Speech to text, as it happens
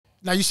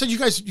Now you said you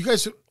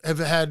guys have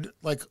had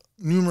like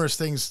numerous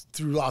things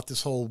throughout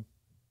this whole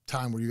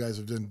time where you guys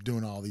have been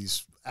doing all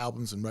these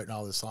albums and writing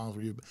all these songs.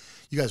 Where you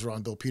guys were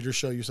on Bill Peters'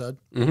 show, you said?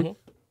 Mm-hmm. A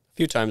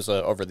few times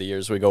over the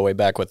years. We go way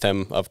back with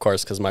him, of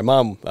course, because my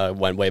mom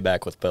went way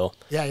back with Bill.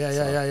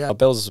 Yeah.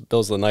 Bill's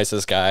the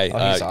nicest guy.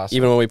 He's awesome.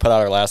 Even when we put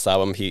out our last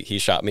album, he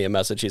shot me a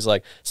message. He's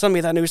like, send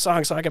me that new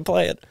song so I can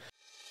play it.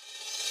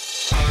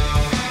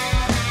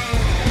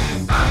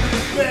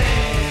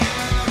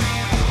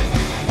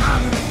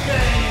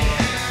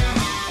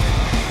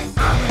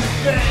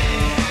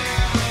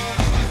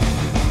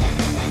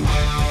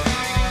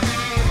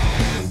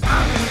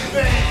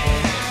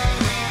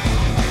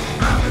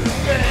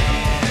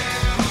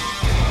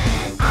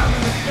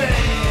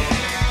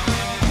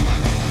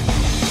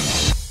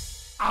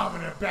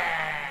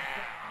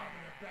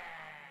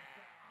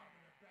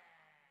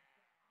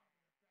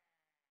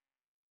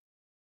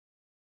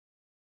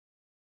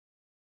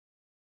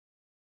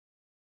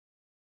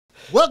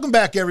 Welcome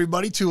back,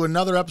 everybody, to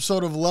another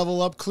episode of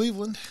Level Up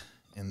Cleveland.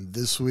 And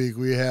this week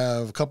we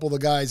have a couple of the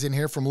guys in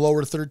here from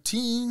Lower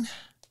 13.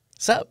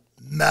 What's up?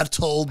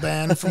 Metal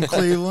band from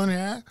Cleveland,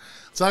 yeah.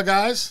 What's up,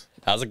 guys?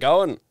 How's it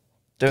going?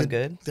 Doing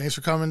good. Thanks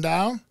for coming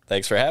down.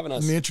 Thanks for having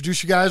us. Let me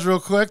introduce you guys real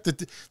quick.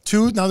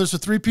 Now there's a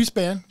three-piece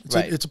band.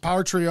 It's a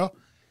power trio.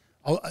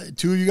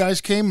 Two of you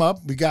guys came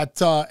up. We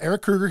got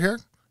Eric Kruger here,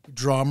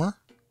 drummer,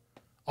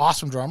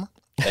 awesome drummer.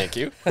 Thank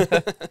you.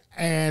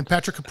 And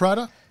Patrick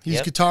Capretta,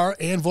 he's guitar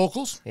and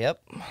vocals.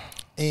 Yep.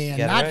 And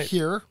not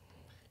here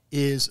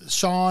is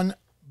Sean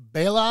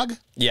Bailog.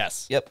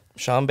 Yes. Yep.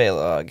 Sean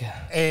Bailog.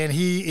 And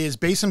he is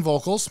bass and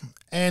vocals.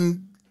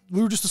 And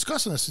we were just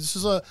discussing this. This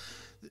is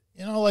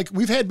like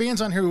we've had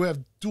bands on here who have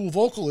dual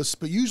vocalists,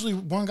 but usually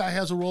one guy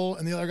has a role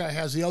and the other guy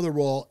has the other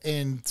role.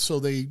 And so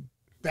they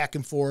back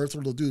and forth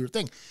or they'll do their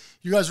thing.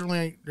 You guys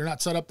they're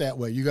not set up that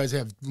way. You guys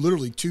have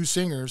literally two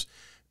singers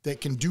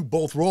that can do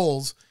both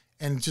roles.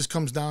 And it just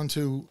comes down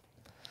to,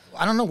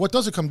 I don't know, what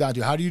does it come down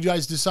to? How do you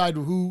guys decide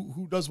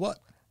who does what?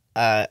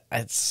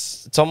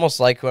 It's almost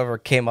like whoever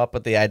came up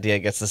with the idea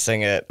gets to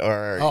sing it,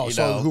 or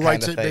who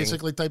writes it,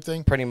 basically, type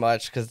thing. Pretty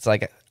much, because it's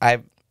like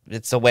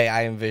it's the way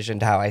I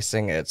envisioned how I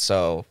sing it.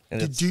 So,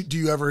 do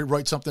you ever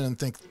write something and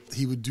think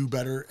he would do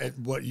better at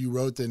what you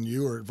wrote than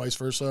you, or vice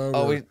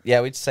versa?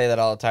 We'd say that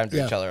all the time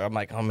to each other. I'm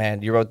like, oh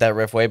man, you wrote that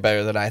riff way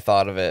better than I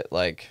thought of it.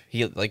 Like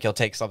he'll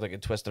take something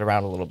and twist it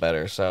around a little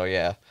better. So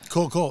yeah,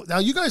 cool. Now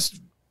you guys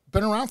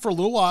been around for a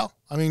little while.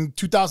 I mean,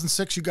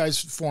 2006, you guys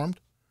formed.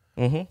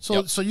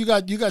 Mm-hmm. So you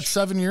got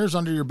 7 years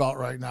under your belt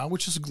right now,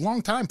 which is a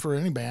long time for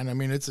any band. I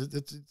mean, it's a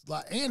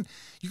lot, and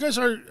you guys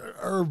are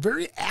a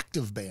very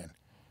active band.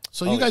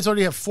 So you guys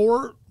already have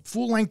 4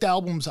 full-length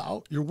albums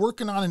out. You're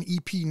working on an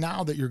EP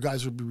now that your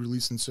guys will be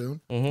releasing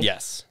soon. Mm-hmm.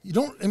 Yes. You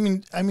don't.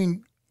 I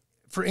mean,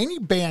 for any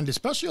band,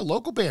 especially a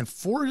local band,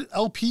 4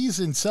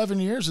 LPs in 7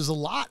 years is a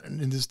lot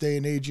in this day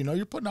and age. You know,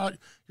 you're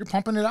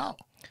pumping it out.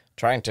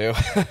 Trying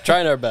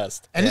our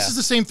best. And this is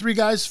the same 3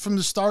 guys from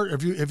the start.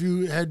 Have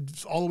you had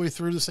all the way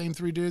through the same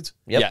 3 dudes?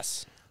 Yep.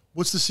 Yes.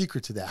 What's the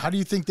secret to that? How do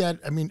you think that?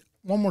 I mean,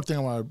 one more thing I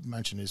want to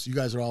mention is you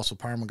guys are also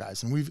Parma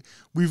guys, and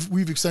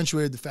we've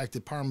accentuated the fact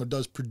that Parma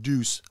does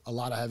produce a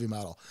lot of heavy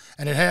metal,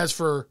 and it has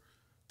for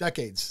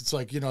decades. It's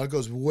like, it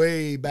goes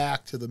way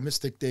back to the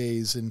Mystic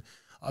days, and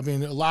I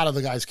mean, a lot of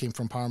the guys came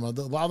from Parma.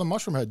 A lot of the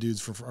Mushroom Head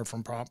dudes are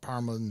from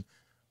Parma, and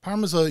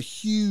Parma's a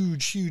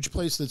huge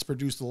place that's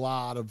produced a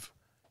lot of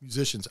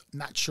musicians.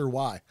 Not sure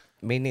why.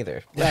 Me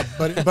neither. Yeah,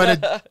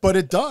 but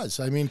it does.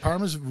 I mean,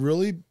 Parma's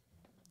really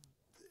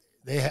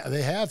they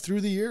have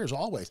through the years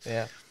always.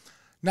 Yeah.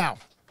 Now,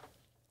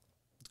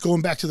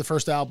 going back to the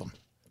first album,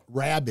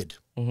 Rabid,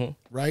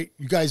 right?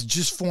 You guys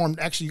just formed.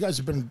 Actually, you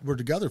guys were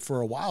together for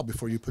a while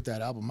before you put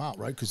that album out,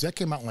 right? Because that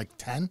came out in like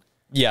 10.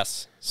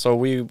 Yes. So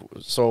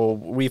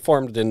we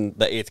formed in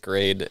the 8th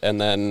grade,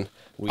 and then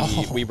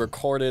we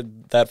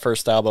recorded that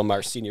first album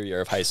our senior year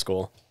of high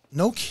school.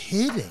 No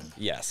kidding.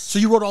 Yes. So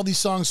you wrote all these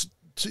songs.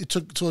 It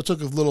took a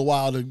little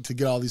while to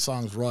get all these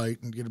songs right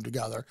and get them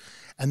together,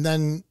 and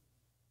then.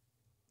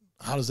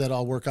 How does that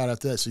all work out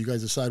after that? So you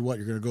guys decide what?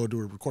 You're going to go to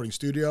a recording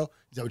studio?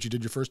 Is that what you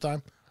did your first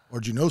time? Or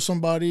did you know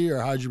somebody? Or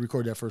how did you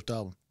record that first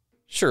album?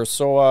 Sure.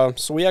 So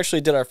we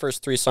actually did our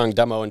first 3-song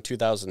demo in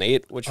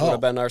 2008, which would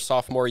have been our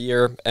sophomore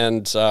year.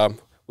 And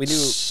we knew...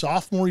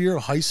 Sophomore year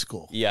of high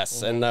school.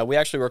 Yes. Mm-hmm. And we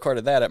actually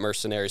recorded that at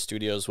Mercenary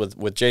Studios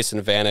with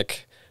Jason Vanek.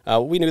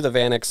 We knew the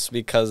Vaneks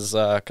because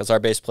our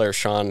bass player,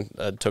 Sean,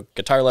 took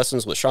guitar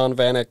lessons with Sean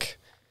Vanek.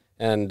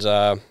 And...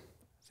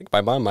 I think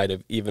my mom might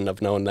have even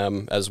known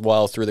them as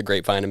well through the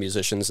grapevine of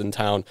musicians in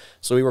town.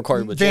 So we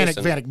recorded with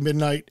Jason. Vanek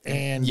Midnight,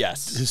 and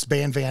yes, his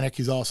band Vanek.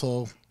 He's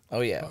also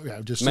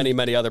just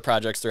many other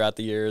projects throughout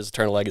the years.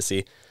 Eternal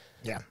Legacy.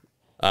 Yeah.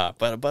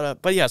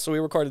 But yeah. So we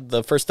recorded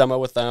the first demo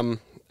with them,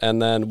 and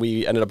then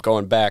we ended up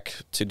going back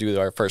to do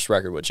our first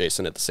record with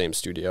Jason at the same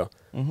studio.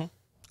 Mm-hmm.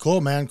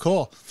 Cool, man.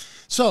 Cool.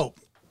 So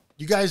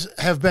you guys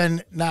have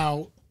been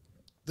now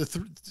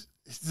the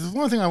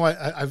one thing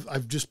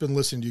I've just been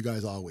listening to you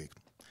guys all week.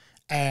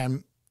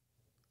 And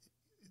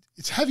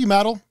it's heavy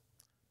metal,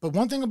 But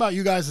one thing about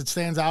you guys that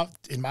stands out,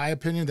 in my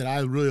opinion, that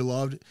I really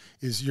loved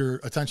is your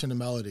attention to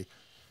melody.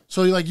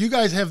 So, like, you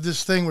guys have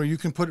this thing where you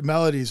can put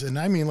melodies, and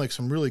I mean, like,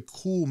 some really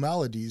cool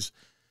melodies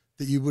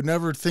that you would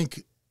never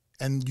think,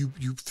 and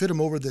you fit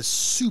them over this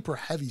super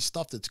heavy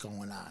stuff that's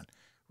going on,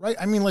 right?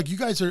 I mean, like, you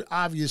guys are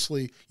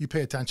obviously, you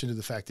pay attention to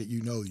the fact that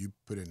you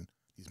put in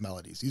these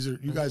melodies. These are,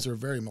 you guys are a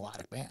very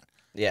melodic band.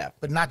 Yeah.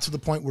 But not to the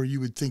point where you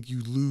would think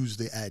you lose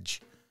the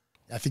edge.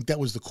 I think that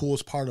was the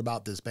coolest part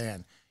about this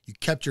band. You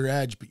kept your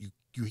edge, but you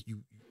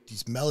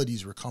these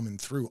melodies were coming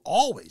through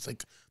always.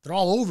 Like, they're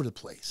all over the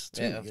place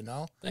too, you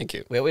know? Thank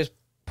you. We always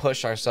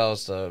push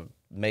ourselves to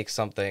make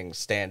something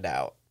stand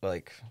out.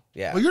 Like,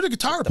 yeah. Well, you're the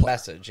guitar the player.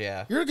 message,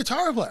 yeah. You're a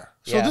guitar player.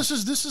 So Yeah.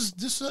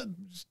 this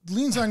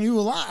leans on you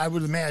a lot, I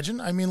would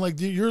imagine. I mean, like,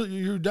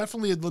 you're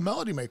definitely the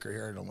melody maker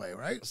here in a way,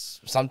 right?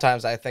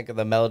 Sometimes I think of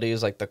the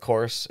melodies, like the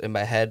chorus in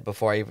my head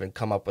before I even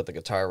come up with the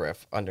guitar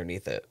riff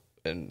underneath it.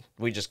 And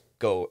we just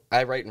go,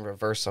 I write in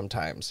reverse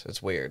sometimes.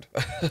 It's weird.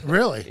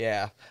 Really?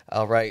 Yeah.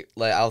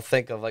 I'll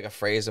think of like a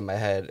phrase in my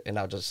head and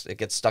it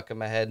gets stuck in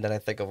my head. And then I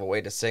think of a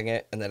way to sing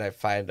it. And then I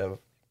find a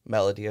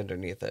melody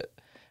underneath it.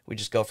 We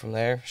just go from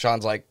there.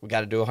 Sean's like, we got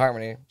to do a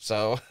harmony.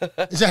 So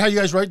Is that how you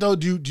guys write though?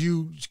 Do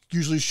you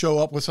usually show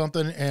up with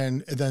something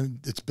and then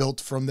it's built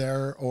from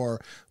there?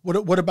 Or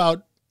what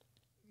about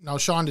now,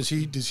 Sean, does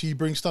he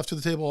bring stuff to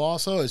the table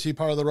also? Is he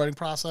part of the writing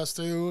process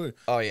too?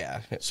 oh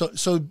yeah. So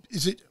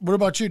is it? What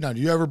about you now?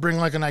 Do you ever bring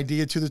like an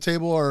idea to the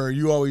table, or are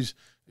you always?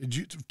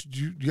 Do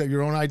you got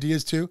your own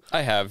ideas too?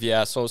 I have,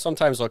 yeah. So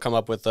sometimes I'll come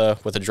up with a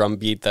drum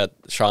beat that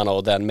Sean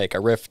will then make a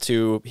riff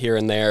to here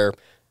and there.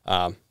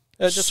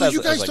 So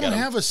you guys don't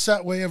have a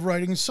set way of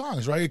writing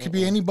songs, right? It could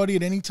be anybody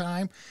at any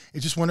time.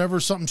 It's just whenever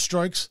something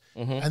strikes,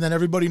 and then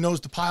everybody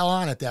knows to pile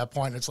on at that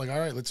point. It's like, all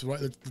right, let's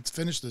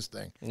finish this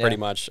thing. Pretty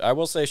much. I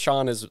will say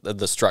Sean is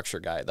the structure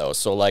guy, though.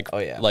 So, like,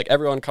 like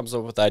everyone comes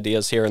up with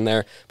ideas here and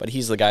there, but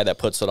he's the guy that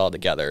puts it all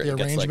together. The It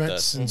gets,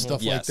 arrangements and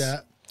stuff like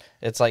that.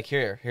 It's like,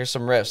 here's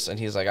some riffs. And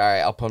he's like, all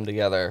right, I'll put them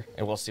together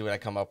and we'll see what I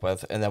come up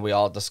with. And then we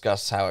all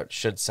discuss how it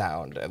should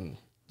sound. And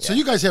So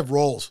you guys have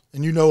roles,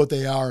 and you know what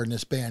they are in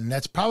this band, and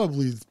that's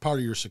probably part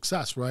of your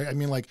success, right? I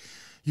mean, like,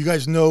 you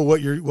guys know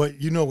what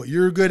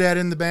you're good at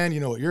in the band. You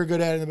know what you're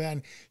good at in the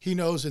band. He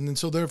knows, and then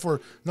so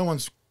therefore, no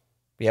one's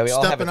we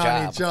all have a stepping on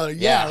job. each other.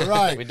 Yeah,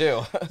 right. We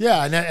do.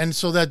 Yeah, and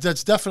so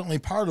that's definitely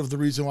part of the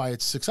reason why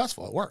it's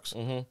successful. It works,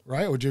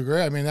 right? Would you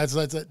agree? I mean,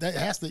 that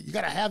has to, you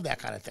got to have that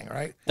kind of thing,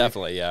 right?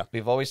 Definitely, yeah.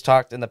 We've always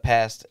talked in the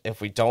past,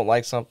 if we don't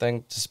like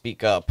something, to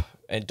speak up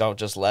and don't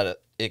just let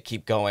it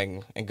keep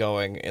going,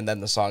 and then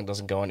the song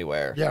doesn't go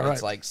anywhere. Yeah, right.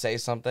 It's like, say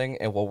something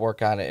and we'll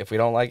work on it. If we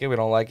don't like it, we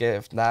don't like it.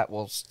 If not,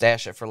 we'll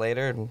stash it for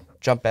later and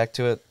jump back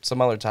to it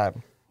some other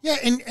time. Yeah,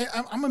 and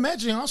I'm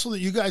imagining also that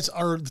you guys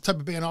are the type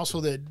of band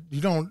also that you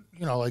don't,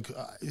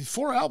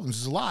 4 albums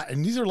is a lot,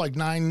 and these are like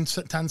 9,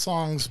 10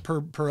 songs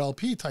per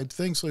LP type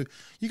thing. So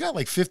you got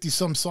like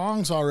 50-some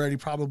songs already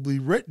probably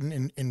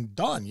written and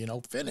done,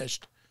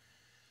 finished.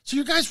 So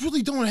you guys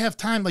really don't have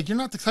time. Like, you're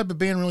not the type of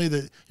band really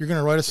that you're going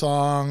to write a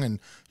song and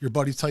your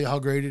buddies tell you how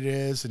great it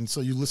is, and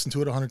so you listen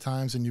to it 100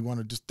 times and you want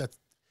to just that.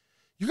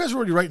 You guys are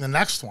already writing the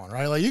next one,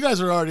 right? Like, you guys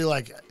are already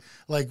like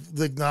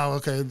no,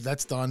 okay,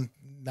 that's done.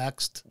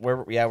 Next,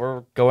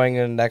 we're going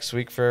in next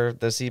week for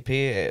this EP,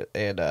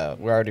 and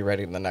we're already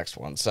writing the next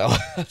one. So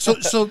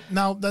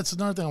now that's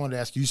another thing I wanted to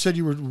ask you. You said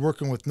you were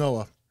working with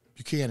Noah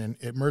Buchanan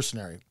at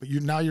Mercenary, but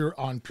now you're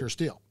on Pure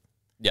Steel.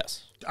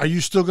 Yes. Are you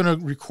still going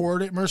to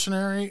record at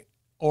Mercenary,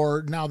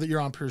 or now that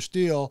you're on Pure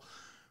Steel,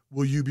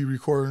 will you be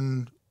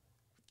recording?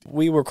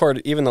 We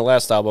recorded even the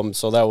last album,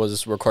 so that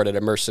was recorded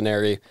at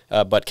Mercenary,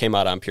 but came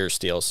out on Pure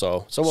Steel.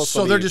 So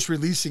they're just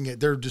releasing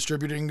it, they're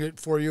distributing it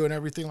for you and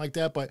everything like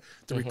that. But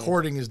the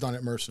recording is done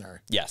at Mercenary.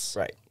 Yes,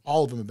 right.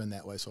 All of them have been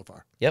that way so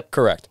far. Yep,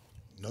 correct.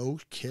 No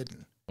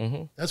kidding.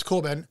 That's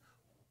cool, man.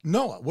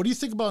 Noah, what do you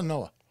think about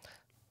Noah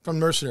from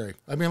Mercenary?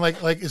 I mean,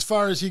 like as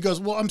far as he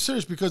goes. Well, I'm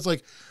serious because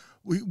like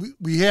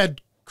we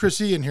had Chris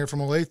E in here from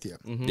Aletheia,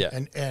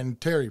 and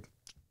Terry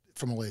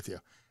from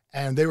Aletheia,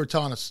 and they were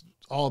telling us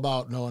all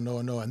about Noah.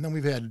 And then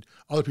we've had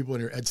other people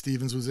in here. Ed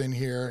Stevens was in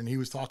here, and he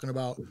was talking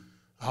about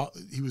how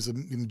he was a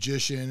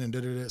magician and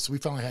da-da-da. So we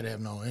finally had to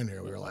have Noah in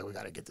here. We were like, we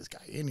got to get this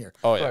guy in here.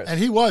 Oh, yeah. And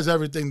he was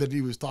everything that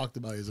he was talked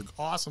about. He's an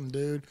awesome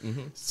dude,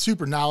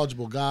 super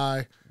knowledgeable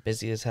guy.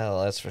 Busy as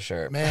hell, that's for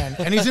sure, man.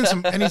 And he's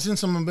in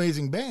some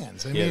amazing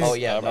bands. I mean, oh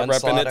yeah, I'm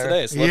repping it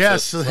today.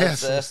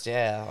 Yes.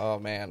 Yeah. Oh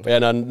man. Yeah,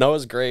 no,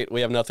 Noah's great.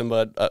 We have nothing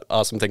but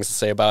awesome things to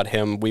say about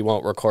him. We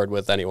won't record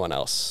with anyone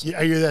else. Yeah,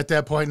 are you at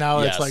that point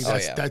now? Yes. It's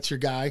like that's your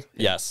guy.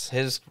 Yes.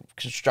 His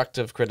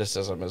constructive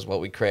criticism is what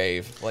we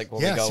crave. Like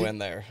when we go in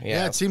there.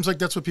 Yeah, it seems like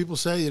that's what people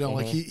say.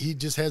 Like he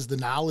just has the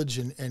knowledge,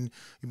 and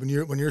when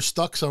you're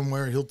stuck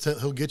somewhere, he'll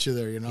get you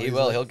there. He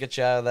will. He'll get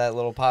you out of that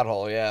little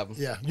pothole. Yeah.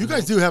 Yeah. You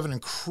guys do have an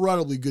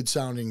incredibly good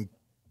sounding.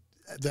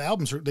 The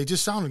albums they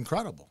just sound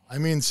incredible. I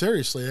mean,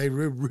 seriously, they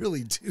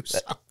really do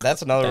sound.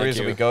 That's another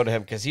reason we go to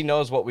him, because he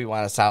knows what we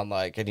want to sound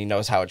like, and he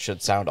knows how it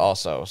should sound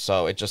also.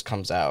 So it just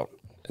comes out.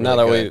 Now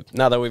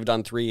that we've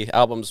done 3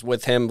 albums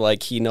with him,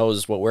 like he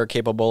knows what we're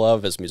capable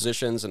of as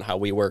musicians and how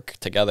we work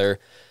together.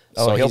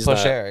 Oh, so he'll he's push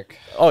not- Eric.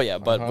 Oh yeah,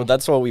 but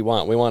that's what we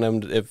want. We want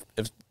him to,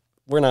 if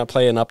we're not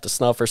playing up to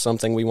snuff or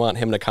something, we want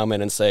him to come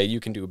in and say, you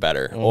can do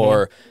better,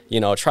 or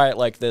try it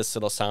like this,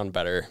 it'll sound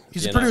better.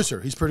 He's a producer.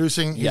 He's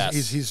producing.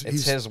 Yes.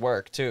 It's his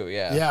work too.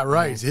 Yeah. Yeah,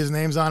 right. His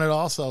name's on it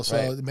also, so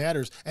it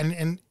matters.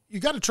 And you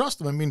got to trust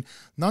him. I mean,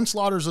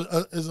 Nunslaughter's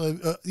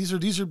these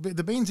are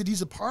the bands that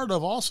he's a part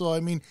of. Also,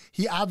 I mean,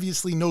 he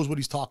obviously knows what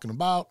he's talking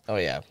about. Oh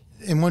yeah.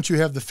 And once you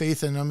have the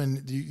faith in him, and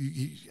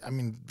I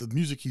mean, the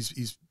music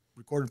he's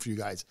recording for you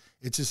guys,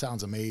 it just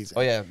sounds amazing.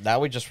 Oh yeah. Now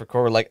we just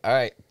record. We're like, all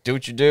right, do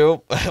what you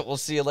do. We'll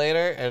see you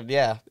later. And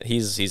yeah,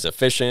 He's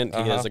efficient.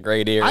 He has a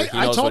great ear. He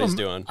knows what he's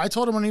doing. I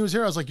told him when he was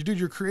here, I was like, dude,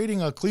 you're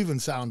creating a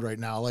Cleveland sound right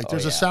now. Like,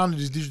 there's a sound.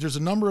 There's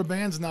a number of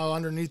bands now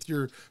underneath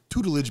your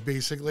tutelage,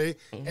 basically,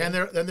 and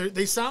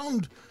they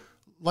sound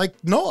like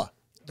Noah.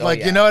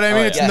 You know what I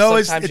mean? It's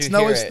Noah's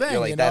thing. You're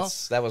like, you know?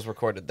 that was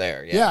recorded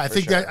there. Yeah, I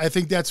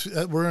think that's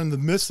we're in the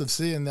midst of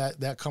seeing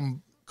that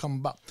come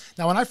about.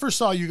 Now, when I first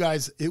saw you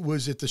guys, it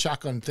was at the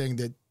Shotgun thing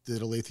that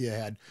Aletheia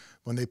had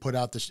when they put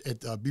out at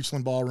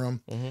Beachland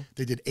Ballroom.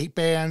 They did 8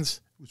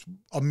 bands. It was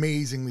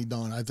amazingly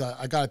done. I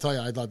got to tell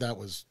you, I thought that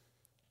was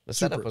the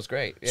setup was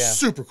great. Yeah,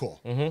 super cool.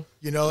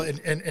 You know,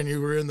 and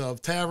you were in the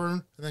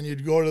tavern, and then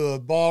you'd go to the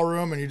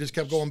ballroom, and you just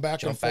kept going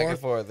back and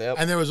forth. Yep.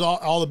 And there was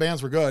all the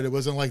bands were good. It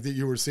wasn't like that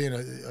you were seeing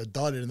a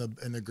dud in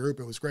the group.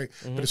 It was great.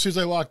 But as soon as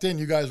I walked in,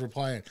 you guys were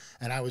playing,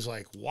 and I was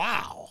like,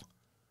 wow,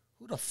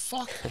 who the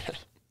fuck?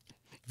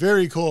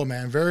 Very cool,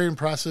 man. Very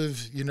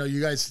impressive. You know,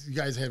 you guys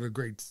have a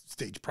great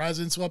stage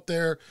presence up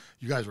there.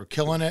 You guys were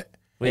killing it.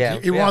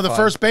 You were one of the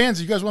first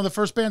bands. You guys were one of the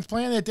first bands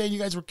playing that day. And you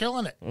guys were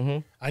killing it.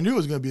 I knew it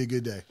was going to be a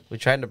good day. We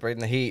tried to bring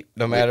the heat,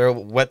 no matter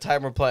what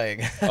time we're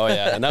playing. Oh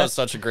yeah, and that was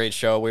such a great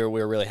show. We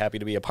were really happy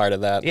to be a part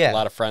of that. Yeah. A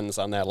lot of friends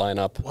on that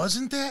lineup.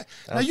 Wasn't that?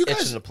 Now you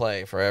guys itching to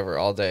play forever,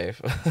 all day.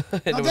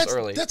 It was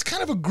early. That's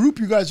kind of a group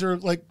you guys are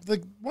like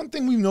one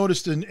thing we've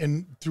noticed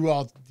in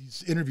throughout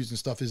these interviews and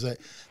stuff is that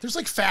there's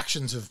like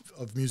factions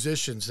of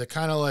musicians that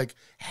kind of like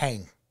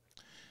hang.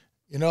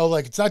 You know,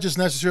 like it's not just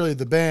necessarily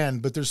the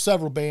band, but there's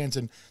several bands,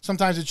 and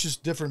sometimes it's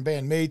just different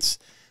band mates,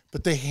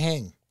 but they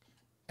hang.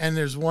 And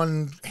there's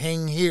one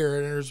hang here,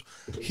 and there's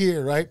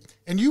here, right?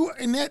 And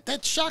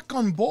that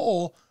Shotgun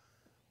Bowl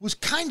was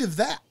kind of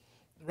that,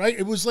 right?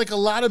 It was like a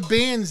lot of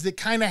bands that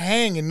kind of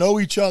hang and know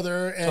each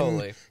other, and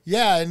totally.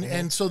 Yeah,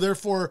 and so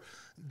therefore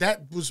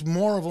that was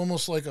more of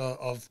almost like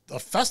a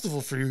festival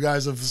for you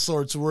guys of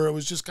sorts, where it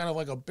was just kind of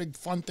like a big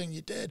fun thing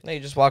you did. No, you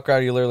just walk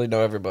around, you literally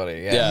know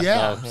everybody. Yeah.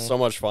 No, so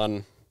much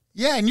fun.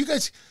 Yeah, and you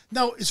guys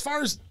now, as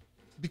far as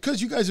because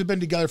you guys have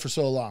been together for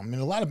so long, I mean,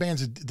 a lot of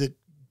bands that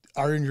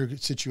are in your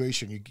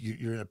situation.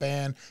 You're in a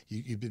band.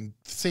 You've been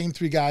the same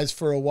 3 guys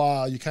for a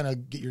while. You kind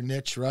of get your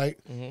niche, right?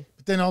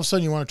 But then all of a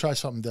sudden you want to try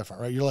something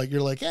different, right? You're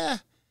like, I've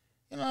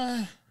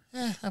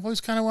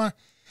always kind of want.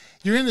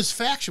 You're in this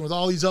faction with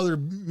all these other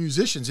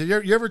musicians. Have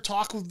you ever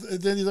talk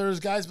with any of those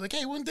guys? Like,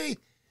 hey, one day,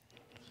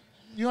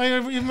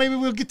 maybe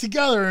we'll get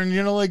together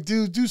and like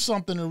do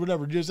something or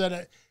whatever.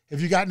 Have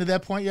you gotten to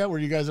that point yet where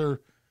you guys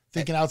are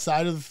thinking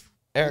outside of?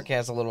 Eric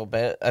has a little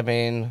bit. I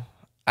mean,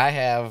 I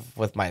have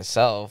with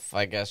myself,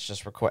 I guess,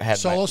 just had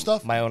solo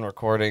stuff, my own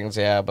recordings.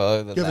 Yeah, but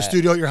other than you have a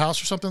studio at your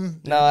house or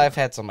something? No, I've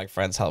had some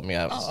friends help me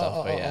out and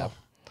stuff. But yeah,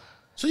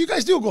 so you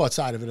guys do go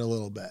outside of it a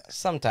little bit.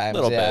 Sometimes,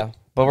 bit.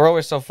 But we're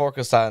always so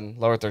focused on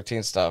Lower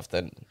 13 stuff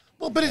that.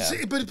 Well, but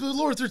but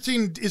Lower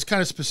 13 is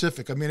kind of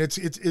specific. I mean,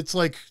 it's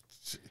like.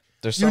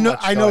 There's so much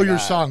I know your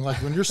song. Like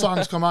when your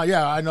songs come out,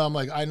 yeah, I know. I'm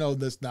like, I know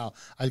this now.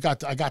 I got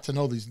to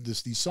know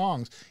these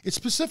songs. It's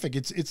specific.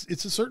 It's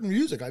a certain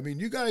music. I mean,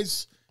 you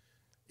guys,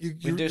 we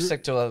do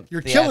stick to a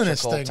you're killing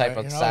this thing, type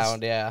right? of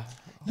sound. Yeah.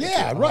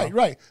 Yeah.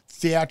 Right.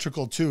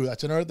 Theatrical too.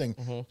 That's another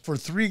thing. For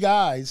 3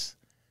 guys,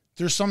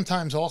 there's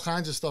sometimes all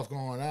kinds of stuff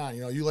going on.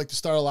 You like to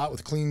start a lot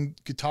with clean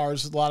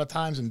guitars a lot of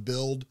times and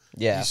build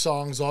these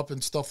songs up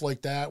and stuff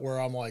like that. Where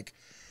I'm like.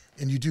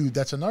 And you do,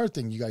 that's another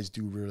thing you guys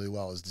do really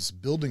well is this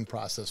building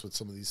process with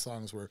some of these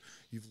songs where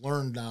you've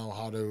learned now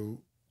how to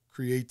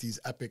create these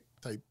epic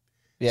type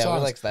songs.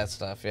 We like that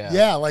stuff, yeah.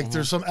 Yeah, like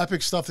there's some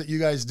epic stuff that you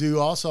guys do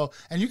also.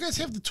 And you guys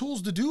have the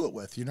tools to do it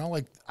with,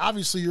 like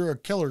obviously you're a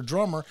killer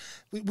drummer,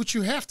 which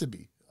you have to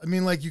be. I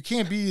mean, like you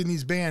can't be in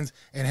these bands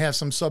and have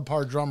some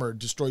subpar drummer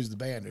destroys the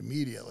band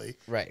immediately.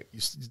 Right.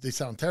 They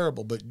sound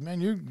terrible, but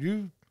man,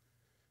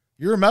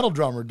 you're a metal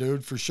drummer,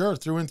 dude, for sure,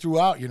 through and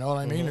throughout. You know what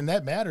I mean? And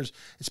that matters,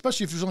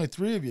 especially if there's only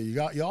 3 of you.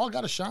 You all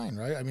got to shine,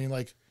 right? I mean,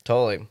 like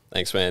totally.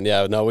 Thanks, man.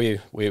 Yeah, no, we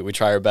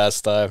try our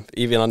best.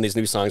 Even on these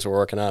new songs we're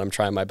working on, I'm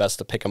trying my best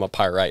to pick them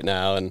apart right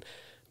now and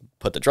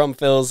put the drum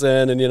fills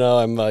in. And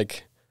I'm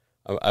like,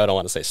 I don't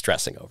want to say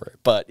stressing over it,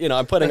 but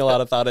I'm putting a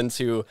lot of thought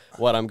into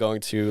what I'm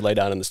going to lay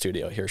down in the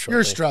studio here shortly.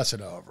 You're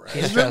stressing over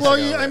it. stressing Well,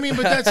 over I mean,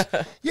 but that's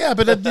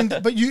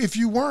but if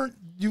you weren't,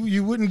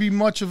 you wouldn't be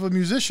much of a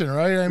musician,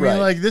 right? I mean, Right.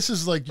 like this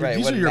is like Right,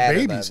 these are wouldn't your matter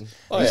babies. then.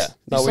 Oh, These- yeah.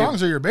 these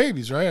songs are your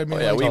babies, right? I mean,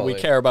 Yeah, like, we Totally.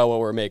 care about what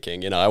we're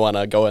making. I want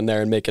to go in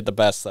there and make it the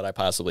best that I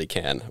possibly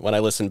can. When I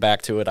listen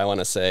back to it, I want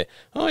to say,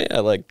 oh yeah,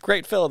 like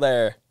great fill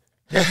there.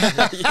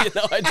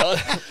 I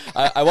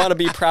want to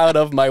be proud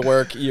of my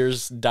work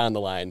years down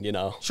the line.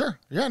 Sure.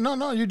 Yeah.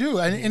 No. You do,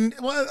 and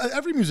well,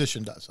 every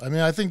musician does. I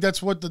mean, I think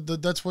that's what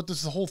that's what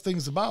this whole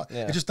thing's about.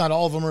 Yeah. It's just not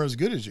all of them are as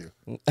good as you.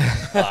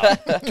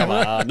 Come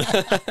on.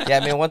 Yeah,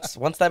 I mean,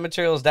 once that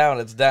material's down,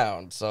 it's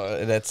down.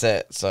 So that's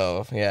it.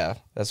 So yeah,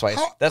 that's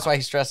why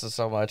he stresses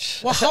so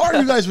much. Well, how are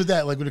you guys with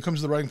that? Like when it comes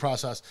to the writing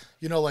process,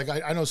 like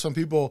I know some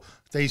people,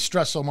 they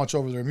stress so much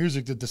over their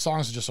music that the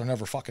songs just are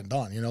never fucking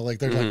done. Like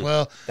they're like,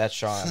 well, That's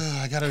Sean.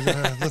 I gotta,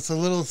 that's a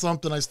little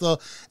something I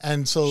still,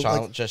 and so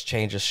Sean like, just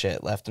changes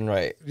shit left and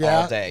right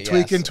yeah, all day.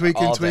 tweaking, yes,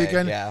 all day,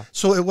 tweaking. Yeah.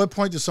 So at what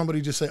point does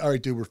somebody just say, all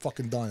right, dude, we're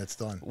fucking done. It's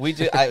done. We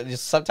do.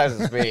 Sometimes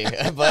it's me,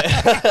 but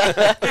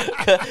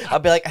I'll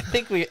be like, I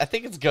think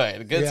it's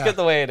good. It's Yeah. good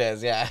the way it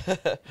is. Yeah.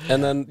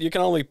 And then you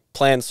can only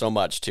plan so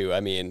much too.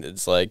 I mean,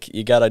 it's like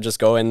you gotta just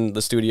go in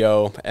the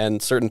studio,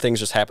 and certain things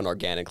just happen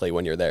organically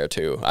when you're there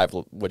too.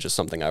 Which is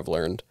something I've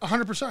learned.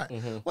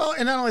 100%. Well,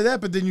 and not only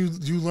that, but then you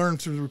learn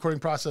through the recording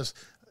process.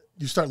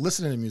 You start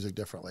listening to music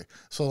differently.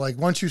 So like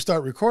once you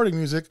start recording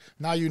music,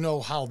 now you know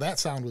how that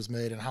sound was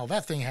made and how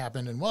that thing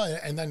happened and what.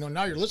 And then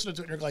now you're listening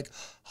to it and you're like,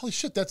 holy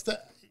shit, that's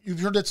that. You've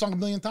heard that song a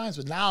million times,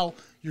 but now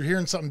you're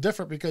hearing something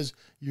different because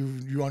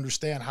you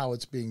understand how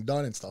it's being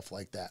done and stuff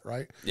like that,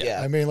 right?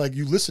 Yeah. I mean, like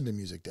you listen to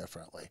music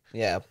differently.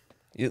 Yeah.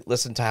 You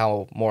listen to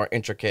how more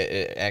intricate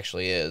it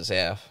actually is.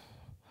 Yeah.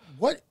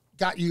 What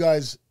got you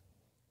guys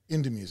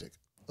into music?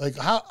 Like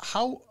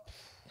how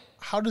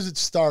does it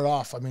start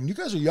off? I mean, you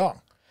guys are young.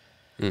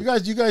 You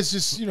guys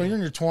just you're in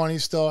your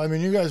 20s still. I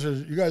mean, you guys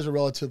are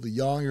relatively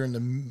young. You're in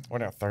the We're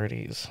in our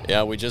 30s.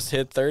 Yeah, we just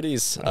hit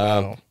 30s.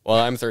 Wow. Well,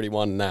 I'm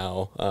 31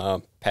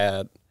 now.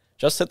 Pat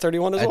just hit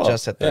 31 as well. I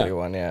just hit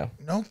 31. Yeah.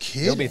 no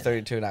kidding. You'll be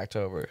 32 in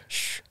October.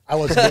 I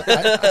was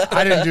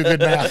I didn't do good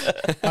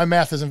math. My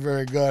math isn't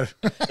very good.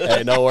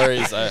 Hey, no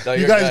worries. No, You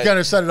you're guys good. kind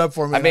of set it up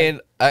for me. I mean,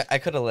 I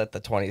could have let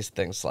the 20s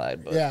thing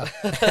slide, but yeah,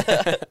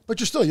 but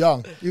you're still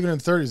young. Even in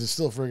 30s, it's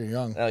still freaking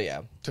young. oh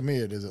yeah. To me,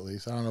 it is at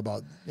least. I don't know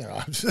about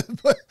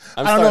but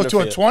I'm I don't know starting to to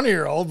a feel-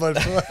 20-year-old, but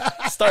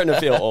Starting to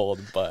feel old,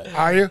 but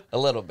are you? A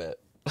little bit.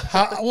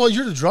 Well,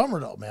 you're the drummer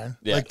though, man.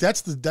 Yeah. Like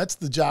that's the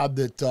job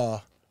that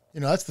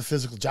that's the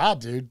physical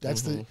job, dude.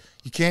 That's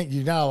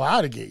you're not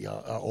allowed to get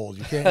old.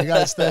 You can't. You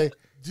gotta stay.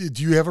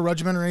 Do you have a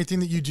regimen or anything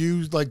that you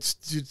do like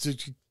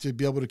to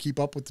be able to keep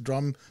up with the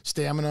drum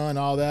stamina and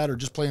all that, or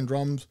just playing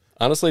drums?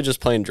 honestly, just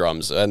playing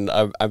drums. And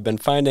I've been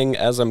finding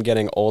as I'm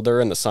getting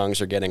older and the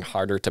songs are getting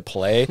harder to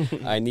play,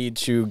 I need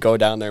to go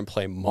down there and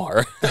play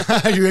more.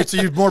 So you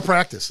have more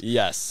practice.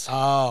 Yes.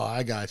 Oh,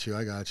 I got you.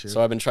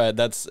 So I've been trying.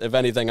 That's, if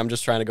anything, I'm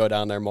just trying to go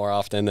down there more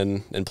often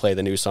and play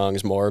the new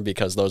songs more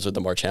because those are the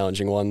more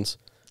challenging ones.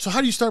 So how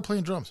do you start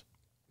playing drums?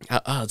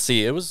 Let's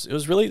see. It was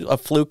really a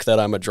fluke that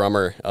I'm a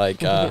drummer.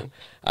 Like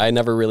I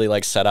never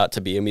really set out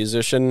to be a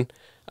musician.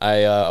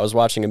 I was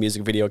watching a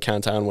music video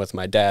countdown with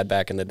my dad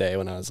back in the day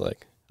when I was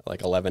like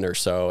 11 or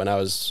so, and I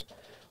was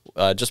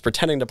just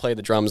pretending to play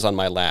the drums on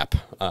my lap.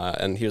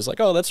 And he was like,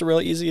 "Oh, that's a real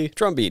easy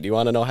drum beat. Do you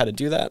want to know how to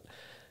do that?"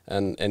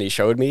 And he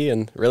showed me,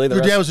 and really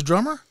Your dad was a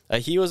drummer?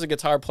 he was a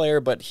guitar player,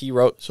 but he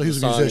wrote So he was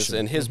a songs musician.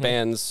 in his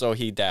bands, so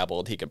he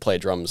dabbled. He could play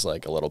drums a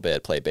little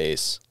bit, play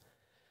bass.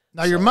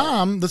 Now your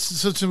mom,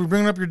 since we're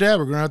bringing up your dad,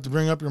 we're going to have to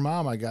bring up your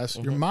mom, I guess.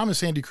 Your mom is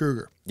Sandy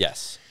Kruger,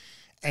 Yes.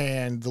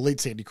 and the late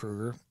Sandy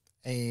Kruger,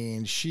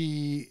 and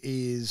she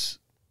is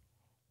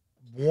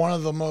one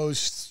of the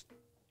most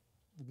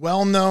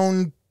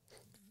well-known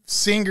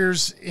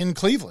singers in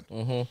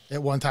Cleveland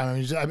at one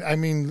time. I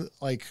mean,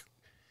 like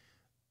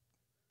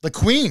the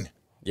Queen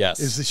Yes.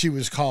 is that she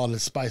was called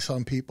by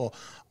some people.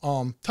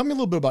 Tell me a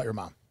little bit about your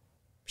mom.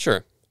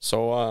 Sure.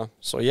 So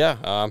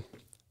yeah,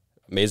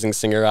 amazing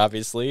singer,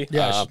 obviously.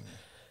 Yeah,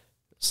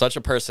 Such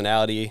a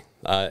personality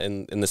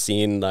in the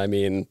scene. I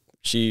mean,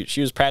 she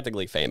was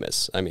practically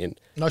famous. I mean,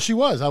 No, she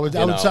was. I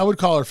would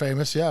call her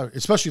famous. Yeah,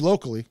 especially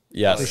locally.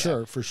 Yes.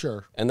 for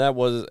sure. and that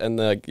was, and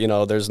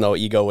there's no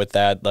ego with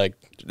that. Like,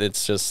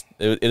 it's just,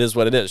 it is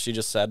what it is. She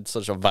just had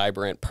such a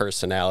vibrant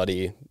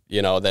personality,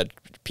 that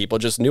people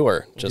just knew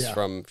her just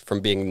Yeah. from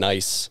being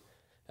nice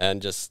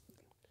and just.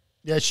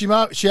 Yeah, she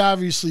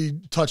obviously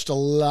touched a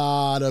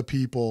lot of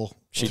people.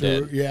 She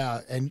did. Yeah,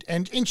 and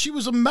she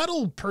was a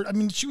metal. I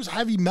mean, she was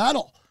heavy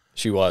metal.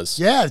 She was.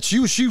 Yeah,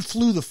 she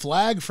flew the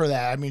flag for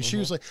that. I mean, she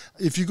was like,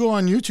 if you go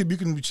on YouTube, you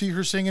can see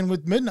her singing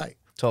with Midnight,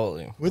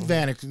 Totally. with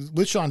Vanek,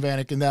 with Sean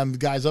Vanek and them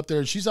guys up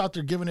there. She's out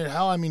there giving it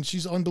hell. I mean,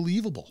 she's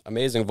unbelievable.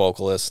 Amazing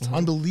vocalist.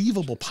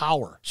 Unbelievable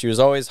power. She was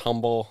always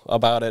humble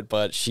about it,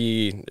 but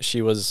she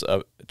was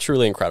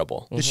truly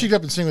incredible. And she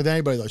got to sing with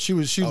anybody though. She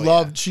just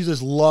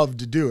loved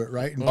to do it,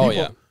 right? And Oh,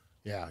 yeah.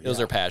 yeah. It was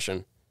her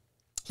passion.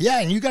 Yeah,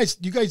 and you guys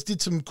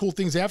did some cool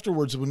things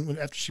afterwards. When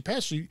after she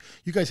passed, you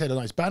guys had a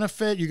nice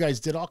benefit. You guys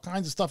did all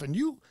kinds of stuff, and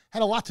you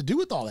had a lot to do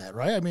with all that,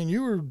 right? I mean,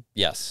 you were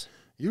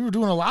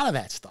doing a lot of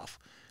that stuff.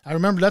 I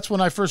remember that's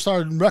when I first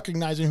started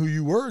recognizing who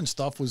you were and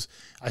stuff. Was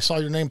I saw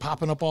your name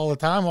popping up all the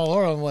time, all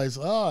over. I was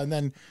and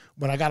then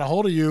when I got a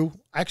hold of you,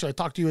 actually I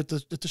talked to you at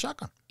the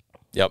Shotgun.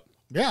 Yep.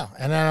 Yeah,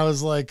 and then I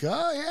was like,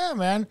 oh yeah,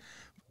 man,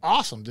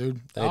 awesome, dude.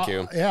 Thank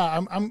you.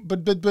 Yeah,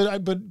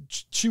 but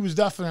she was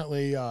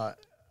definitely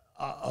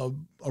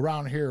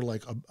around here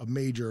like a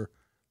major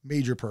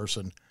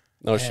person.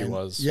 No, she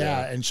was.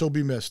 Yeah, and she'll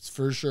be missed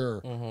for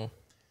sure.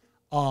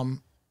 Mm-hmm.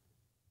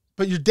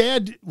 But your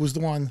dad was the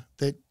one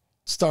that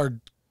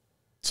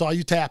saw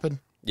you tapping.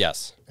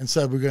 Yes. And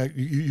said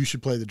you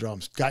should play the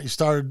drums. Got you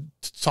started,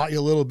 taught you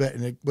a little bit,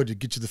 and did it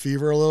get you the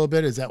fever a little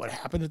bit? Is that what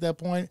happened at that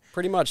point?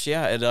 Pretty much,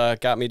 yeah.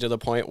 It got me to the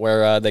point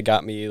where they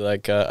got me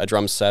like a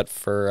drum set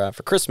for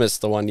Christmas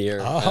the one year.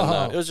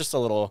 Oh. And, it was just a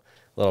little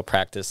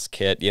practice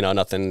kit,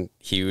 nothing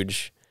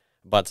huge,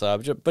 but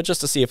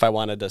just to see if I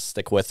wanted to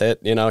stick with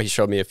it. He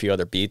showed me a few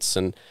other beats,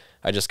 and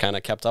I just kind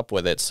of kept up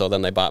with it. So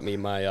then they bought me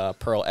my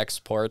Pearl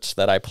Export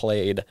that I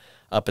played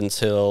up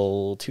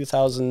until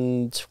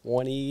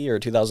 2020 or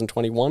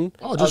 2021.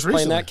 Oh, just I was playing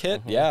recently. that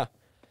kit. Yeah.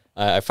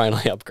 I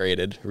finally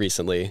upgraded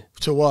recently.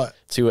 To what?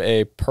 To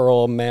a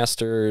Pearl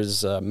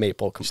Masters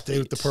Maple Complete. Stay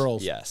with the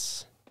Pearls.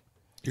 Yes.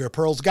 You're a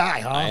Pearls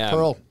guy, huh? I am.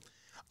 Pearl.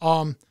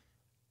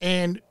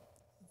 And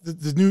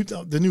the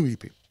new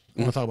EP.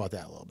 I want to talk about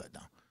that a little bit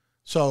now.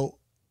 So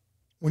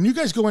when you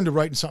guys go into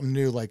writing something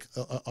new, like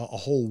a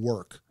whole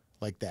work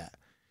like that,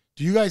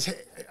 are you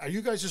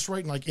guys just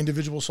writing like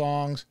individual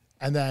songs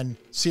and then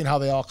seeing how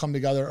they all come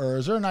together, or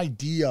is there an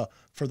idea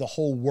for the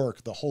whole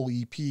work, the whole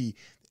EP,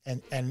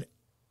 and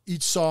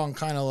each song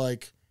kind of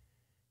like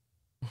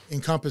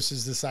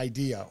encompasses this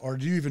idea, or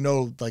do you even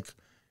know, like,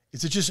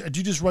 is it just, do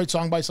you just write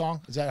song by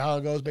song? Is that how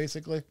it goes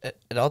basically?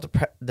 It all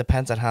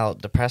depends on how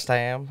depressed I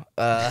am,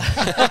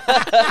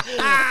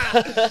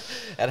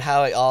 and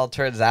how it all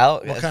turns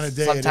out. What kind of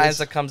day sometimes it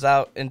is? it comes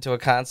out into a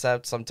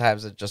concept.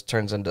 Sometimes it just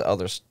turns into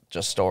other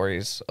just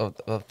stories of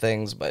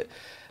things. But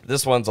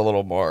this one's a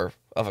little more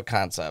of a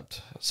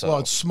concept. So Well,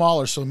 it's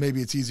smaller, so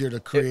maybe it's easier to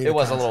create. it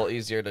was a concept. little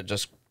easier to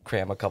just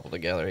cram a couple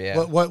together.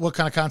 Yeah. What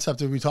kind of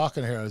concept are we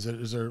talking here? Is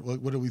there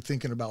what are we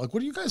thinking about? Like, what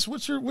do you guys?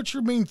 What's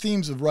your main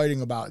themes of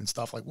writing about and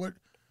stuff? Like, what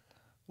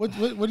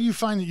do you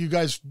find that you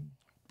guys?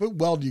 What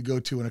well do you go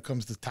to when it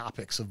comes to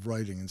topics of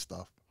writing and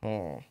stuff?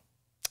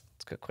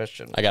 That's a good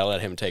question. I gotta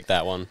let him take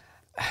that one.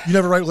 You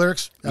never write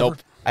lyrics? Ever? Nope.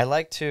 I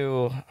like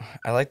to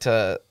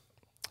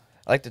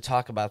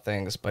talk about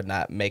things, but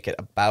not make it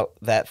about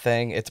that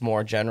thing. It's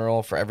more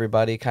general for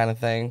everybody kind of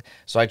thing.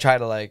 So I try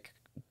to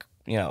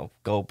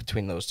go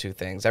between those two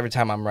things. Every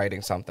time I'm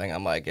writing something,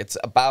 I'm like, it's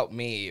about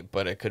me,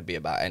 but it could be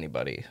about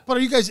anybody. But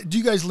do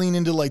you guys lean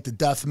into like the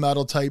death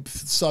metal type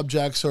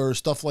subjects or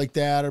stuff like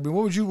that? I mean,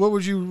 what's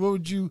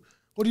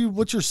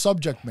your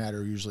subject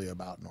matter usually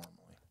about normally?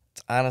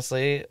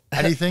 Honestly,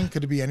 Anything?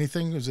 Could it be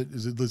anything? Is it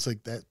just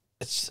like that?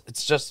 it's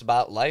just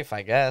about life,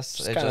 I guess.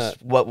 It's kinda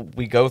just what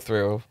we go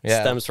through.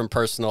 Yeah. Stems from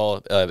personal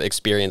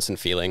experience and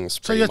feelings. So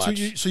Pretty that's much.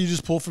 what you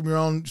just pull from your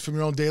own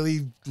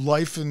daily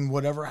life and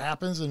whatever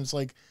happens, and it's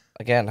like.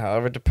 Again,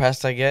 however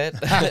depressed I get,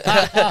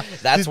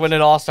 that's when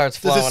it all starts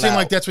flowing Does it seem out.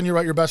 like that's when you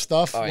write your best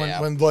stuff? Oh,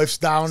 yeah. When life's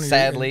down? And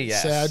Sadly, and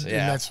yes. Sad, Yeah.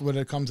 and that's when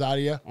it comes out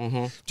of you?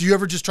 Mm-hmm. Do you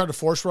ever just try to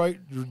force write?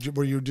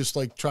 Where you just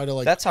like try to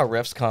like... That's how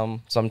riffs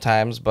come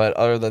sometimes, but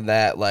other than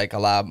that, like a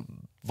lot of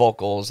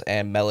vocals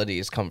and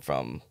melodies come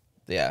from,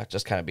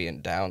 just kind of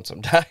being down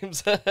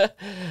sometimes.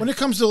 When it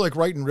comes to like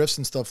writing riffs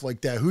and stuff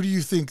like that, who do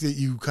you think that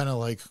you kind of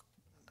like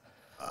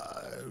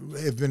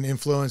have been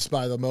influenced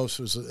by the most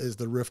is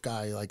the riff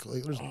guy? Like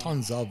there's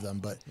tons of them,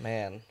 but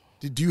Man.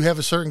 do you have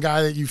a certain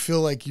guy that you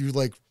feel like you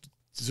like?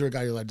 Is there a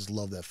guy you like? Just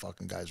love that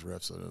fucking guy's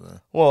riffs? I don't know.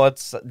 Well,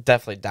 it's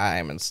definitely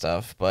Dime and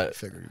stuff, I but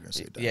figured you were gonna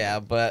say that. yeah,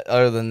 but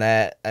other than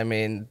that, I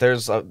mean,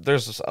 there's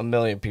a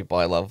million people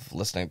I love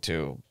listening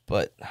to,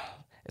 but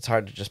it's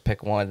hard to just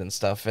pick one and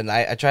stuff. And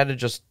I try to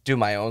just do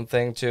my own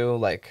thing too.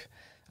 Like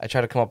I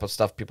try to come up with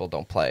stuff people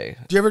don't play.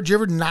 Do you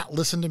ever not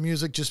listen to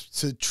music just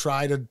to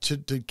try to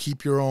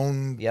keep your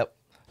own Yep.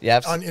 Yeah.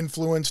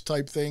 uninfluenced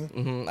type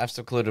thing? I've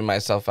secluded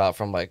myself out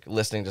from like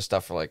listening to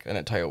stuff for like an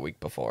entire week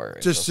before.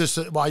 and Just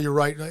while you're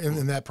writing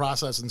in that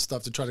process and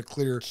stuff to try to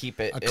clear, Keep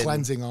it a in-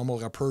 cleansing,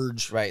 almost like a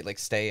purge. right, like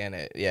stay in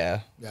it.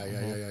 Yeah.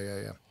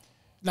 Yeah.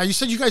 Now you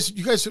said you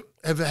guys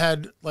have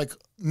had like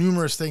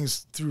numerous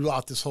things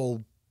throughout this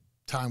whole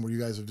time where you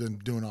guys have been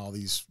doing all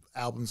these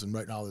albums and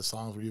writing all these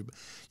songs. Where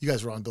you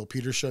guys were on Bill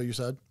Peters' show, you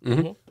said?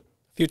 Mm-hmm. A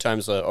few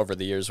times over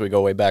the years, we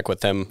go way back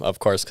with him, of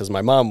course, because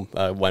my mom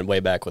went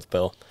way back with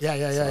Bill.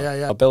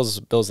 Yeah.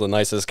 Bill's the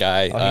nicest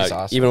guy. He's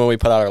awesome. Even when we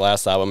put out our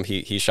last album,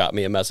 he shot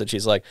me a message.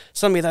 He's like,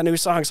 "Send me that new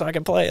song so I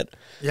can play it."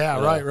 Yeah,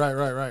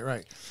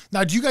 right.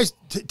 Now, do you guys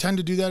tend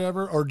to do that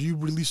ever, or do you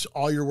release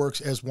all your works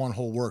as one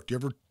whole work? Do you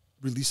ever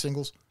release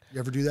singles? You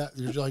ever do that?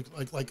 You're like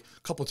a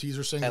couple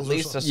teaser singles. At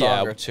least a something?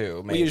 song or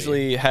two. Maybe. We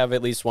usually have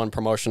at least one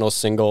promotional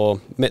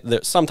single,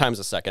 sometimes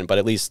a second, but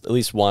at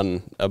least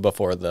one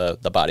before the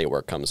body of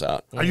work comes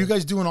out. Are you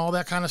guys doing all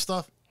that kind of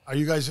stuff? Are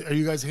you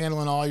guys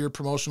handling all your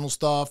promotional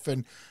stuff,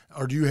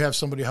 or do you have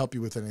somebody help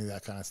you with any of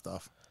that kind of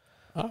stuff?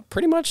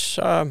 Pretty much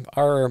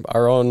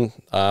our own.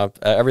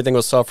 Everything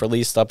was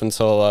self-released up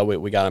until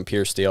we got on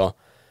Pierce Deal.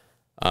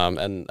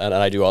 And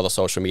I do all the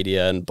social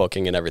media and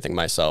booking and everything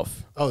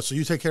myself. Oh, so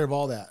you take care of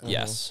all that?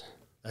 Yes.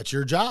 That's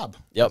your job.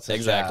 Yep,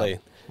 exactly.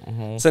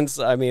 Since,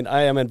 I mean,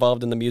 I am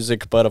involved in the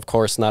music, but of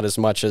course not as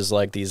much as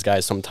like these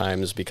guys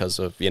sometimes because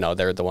of,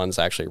 they're the ones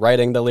actually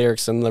writing the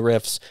lyrics and the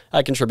riffs.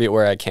 I contribute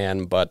where I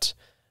can, but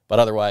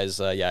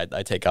otherwise,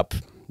 I take up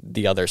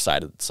the other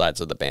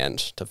sides of the band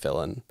to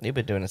fill in. You've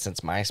been doing it since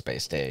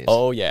MySpace days.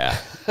 Oh yeah,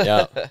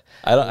 yeah.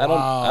 I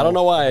don't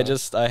know why.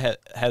 I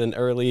had an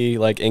early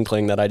like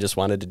inkling that I just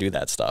wanted to do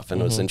that stuff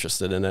and was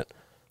interested in it.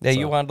 Yeah,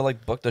 you wanted to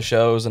like book the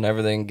shows and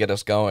everything, get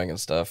us going and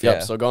stuff. Yep. Yeah.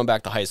 So going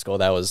back to high school,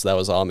 that was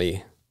all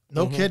me.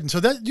 No kidding. So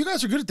that you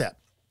guys are good at that.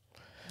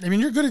 I mean,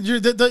 you're good at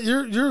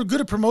you're good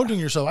at promoting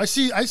yourself. I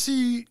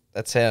see.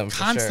 That's him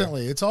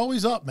constantly. For sure. It's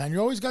always up, man. You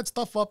always got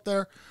stuff up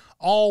there.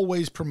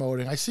 Always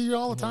promoting. I see you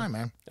all the time,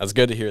 man. That's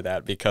good to hear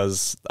that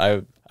because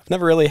I've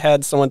never really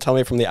had someone tell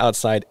me from the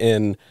outside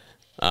in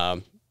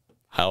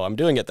how I'm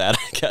doing at that,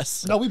 I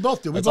guess. No, we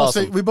both do. We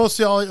both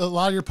see a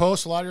lot of your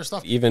posts, a lot of your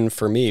stuff. Even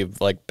for me,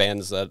 like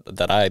bands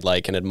that I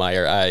like and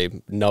admire, I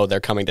know they're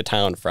coming to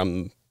town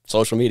from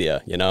social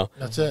media,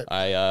 That's it.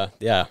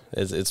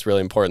 It's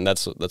really important.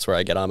 That's where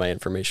I get all my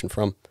information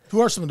from.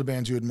 Who are some of the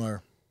bands you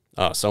admire?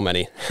 Oh, so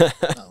many.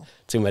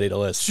 Too many to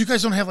list. So you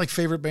guys don't have like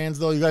favorite bands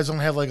though? You guys don't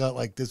have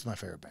like this is my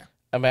favorite band.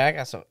 I mean,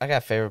 I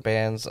got favorite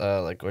bands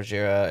like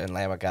Gojira and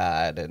Lamb of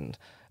God and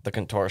The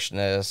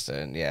Contortionists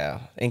and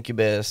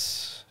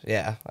Incubus.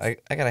 Yeah, I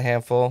got a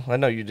handful. I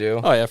know you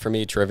do. Oh yeah, for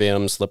me,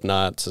 Trivium,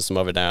 Slipknot, System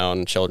of a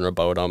Down, Children of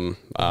Bodom,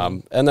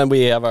 and then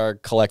we have our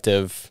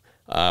collective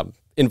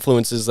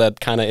influences that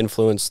kind of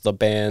influence the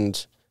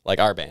band, like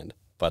our band.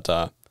 But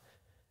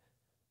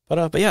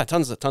yeah,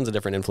 tons of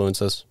different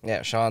influences.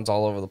 Yeah, Sean's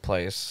all over the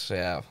place.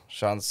 Yeah,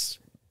 Sean's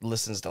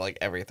listens to like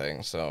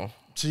everything. So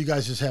you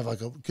guys just have like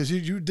because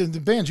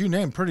the bands you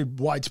named pretty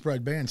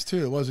widespread bands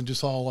too. It wasn't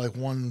just all like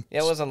one. Yeah,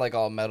 it wasn't like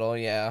all metal.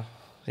 Yeah.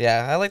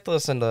 I like to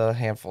listen to a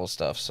handful of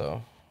stuff.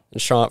 So.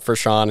 And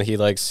Sean, he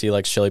likes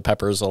Chili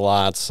Peppers a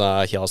lot.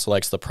 He also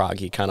likes the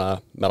proggy kind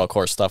of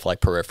metalcore stuff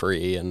like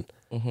Periphery and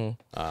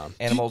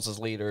Animals as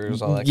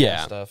Leaders, all that kind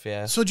of stuff.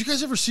 Yeah. So, do you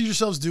guys ever see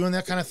yourselves doing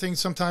that kind of thing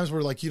sometimes?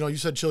 Where like you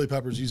said Chili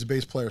Peppers, he's a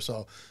bass player,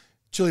 so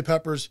Chili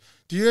Peppers.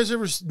 Do you guys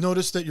ever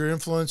notice that your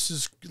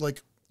influences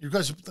like you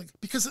guys like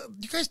because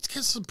you guys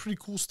get some pretty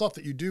cool stuff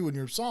that you do in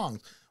your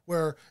songs?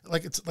 Where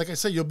like it's like I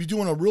said, you'll be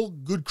doing a real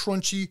good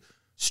crunchy,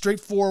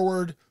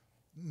 straightforward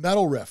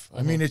metal riff.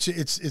 I mean,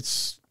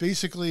 it's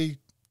basically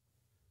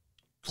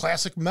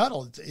classic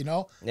metal,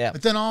 Yeah.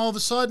 But then all of a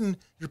sudden,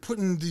 you're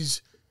putting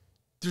these.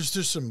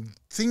 There's some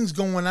things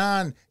going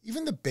on.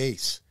 Even the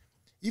bass,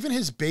 even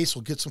his bass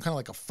will get some kind of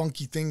like a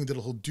funky thing that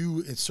he'll do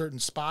in certain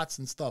spots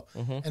and stuff.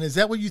 And is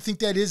that what you think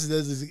that is?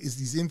 Is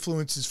these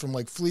influences from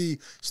like Flea,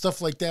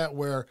 stuff like that,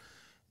 where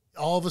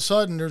all of a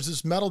sudden there's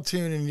this metal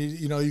tune and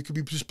you could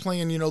be just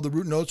playing the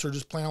root notes or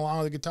just playing along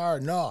with the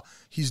guitar. No,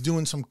 he's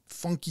doing some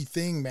funky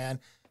thing, man.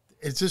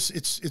 It's just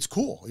it's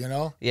cool,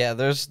 Yeah,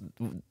 there's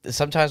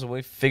sometimes when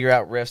we figure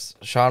out riffs,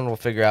 Sean will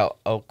figure out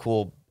a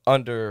cool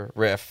under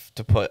riff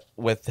to put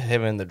with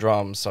him and the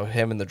drums. So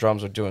him and the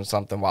drums are doing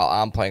something while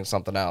I'm playing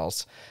something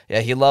else. Yeah,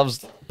 he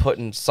loves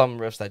putting some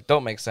riffs that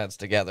don't make sense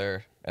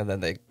together, and then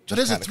they. But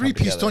as a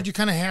 3-piece, don't you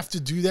kind of have to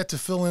do that to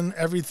fill in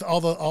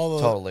all the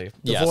totally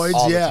the voids?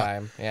 All the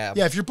time. Yeah.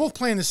 If you're both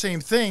playing the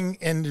same thing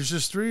and there's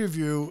just three of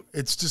you,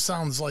 it just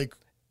sounds like.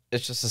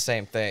 It's just the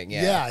same thing,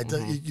 yeah.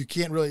 You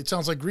can't really. It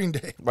sounds like Green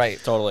Day, right?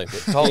 Totally.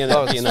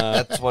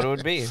 That's what it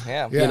would be.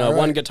 Yeah.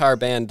 One guitar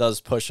band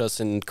does push us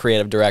in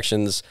creative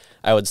directions.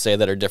 I would say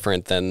that are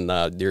different than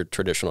your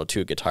traditional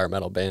 2-guitar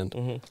metal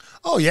band.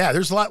 Oh yeah,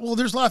 there's a lot. Well,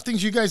 there's a lot of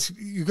things you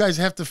guys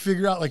have to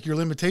figure out, like your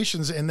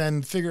limitations, and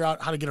then figure out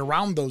how to get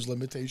around those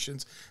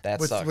limitations. That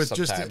sucks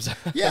sometimes.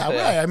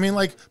 Right. I mean,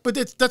 like, but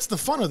that's the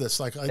fun of this.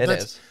 Like,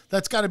 is.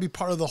 That's got to be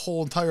part of the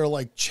whole entire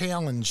like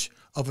challenge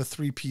of a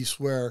 3-piece,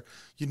 where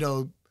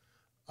you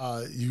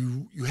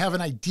have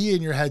an idea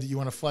in your head that you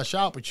want to flesh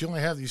out, but you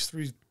only have these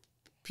 3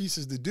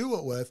 pieces to do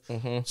it with.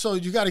 So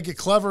you got to get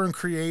clever and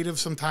creative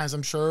sometimes,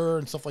 I'm sure,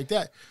 and stuff like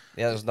that.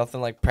 Yeah, there's nothing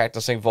like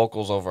practicing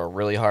vocals over a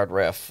really hard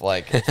riff,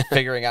 like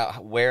figuring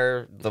out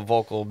where the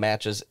vocal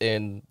matches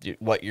in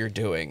what you're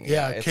doing.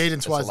 Yeah,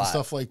 cadence-wise and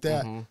stuff like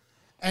that.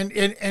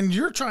 And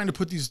you're trying to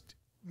put these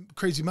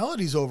crazy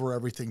melodies over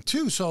everything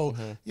too. So,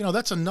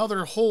 that's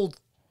another whole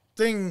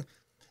thing.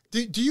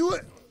 Do you...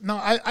 No,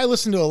 I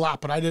listened to a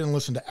lot, but I didn't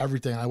listen to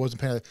everything. I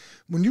wasn't paying.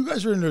 When you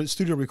guys are in the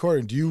studio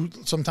recording, do you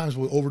sometimes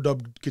will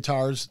overdub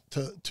guitars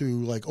to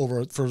like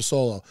over for a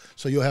solo?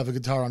 So you'll have a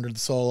guitar under the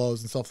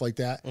solos and stuff like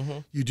that.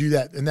 You do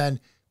that, and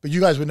then But you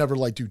guys would never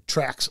like do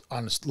tracks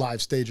on a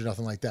live stage or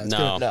nothing like that. It's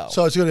No. No.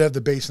 So it's going to have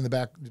the bass in the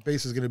back. The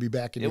bass is going to be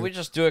back in Yeah, you. we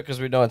just do it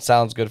because we know it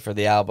sounds good for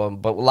the album.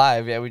 But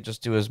live, yeah, we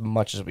just do as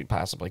much as we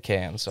possibly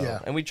can. So, Yeah.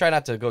 and we try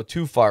not to go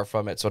too far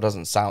from it, so it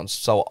doesn't sound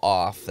so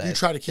off that You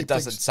try to keep it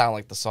doesn't things- sound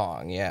like the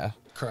song. Yeah,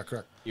 Correct.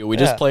 We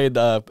just played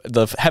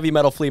the heavy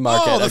metal flea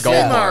market Oh, the at flea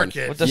Goldhorn.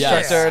 market. with Destructor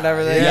Yes. and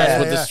everything. Yeah, Yes,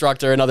 with yeah.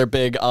 Destructor, another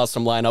big,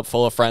 awesome lineup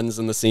full of friends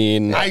in the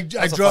scene. I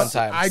That's a drove. fun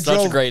time. I Such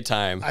drove. a great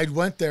time. I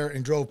went there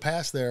and drove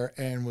past there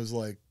and was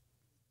like,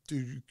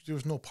 dude, there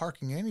was no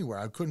parking anywhere.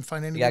 I couldn't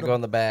find You anywhere. gotta go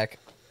in the back.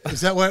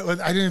 Is that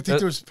what? I didn't think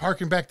there was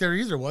parking back there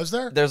either. Was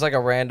there? There's like a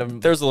random.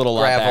 There's a little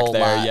lot back gravel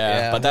there, lot,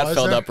 yeah, but that Was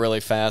filled there? up really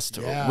fast.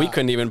 Yeah. We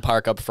couldn't even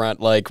park up front.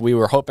 Like we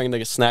were hoping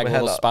to snag We a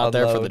had little to spot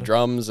there for the unload.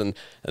 drums, and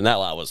that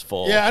lot was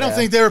full. Yeah, I don't Yeah.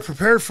 think they were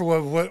prepared for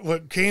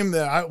what came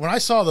there. When I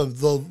saw the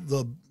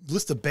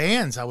list of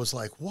bands, I was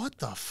like, what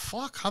the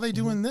fuck? How they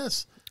doing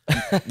this?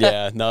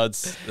 Yeah, no,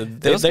 it's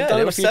they've was good. done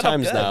It it a was few set up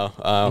times good. now,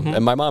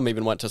 and my mom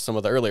even went to some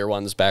of the earlier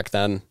ones back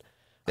then.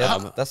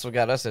 Yeah, that's what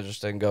got us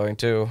interested in going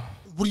too.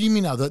 What do you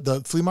mean now?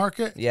 The flea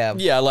market? Yeah,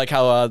 Yeah, like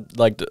how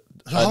So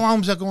how long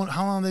was that going?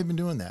 How long have they been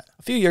doing that?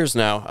 a few years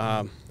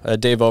now.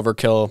 Dave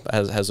Overkill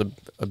has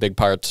a big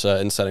part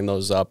in setting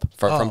those up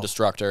from Oh.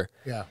 Destructor.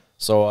 Yeah.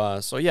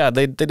 So yeah,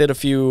 they did a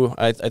few.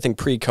 I think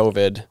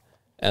pre-COVID,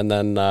 and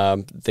then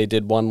they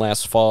did one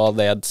last fall.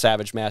 They had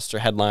Savage Master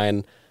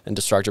headline, and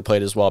Destructor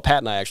played as well. Pat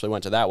and I actually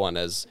went to that one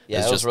as Yeah,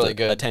 as it was just really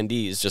good.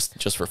 attendees,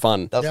 just for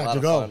fun. that was Yeah, a lot to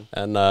of go. fun.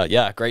 And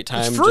yeah, great time.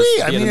 It's just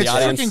free. I being mean, in it's the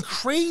audience. freaking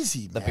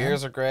crazy. The man.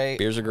 beers are great.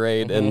 Beers are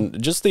great,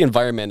 and just the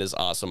environment is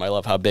awesome. I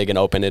love how big and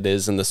open it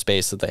is in the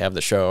space that they have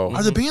the show.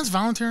 Are the bands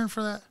volunteering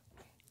for that?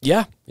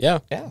 Yeah.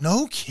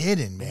 No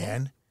kidding,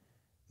 man.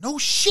 No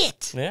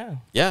shit. Yeah,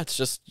 Yeah, it's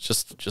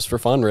just for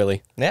fun,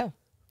 really. yeah.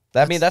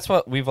 I mean, that's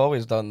what we've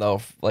always done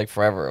though, like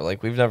forever.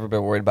 Like we've never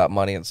been worried about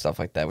money and stuff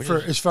like that. We For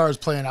just, as far as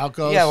playing out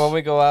goes. yeah, when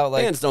we go out,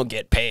 like Bands don't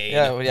get paid.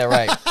 yeah,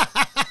 right.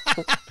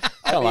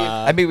 Come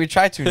on. I mean, we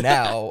try to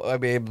now. I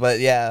mean, but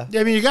yeah.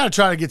 I mean, you got to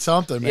try to get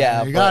something, man.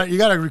 Yeah, you but-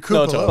 got to recoup No, a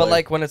little. totally. But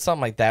like when it's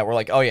something like that, we're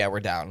like, oh yeah, we're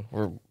down.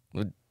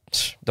 We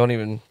don't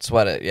even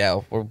sweat it.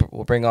 Yeah, we'll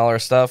bring all our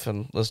stuff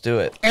and let's do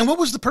it. And what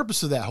was the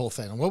purpose of that whole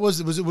thing? What was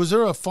it? Was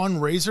there a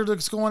fundraiser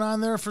that's going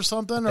on there for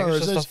something, I think or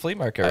it's is just it? a flea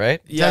market,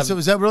 right? Yeah,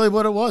 Was that really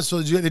what it was?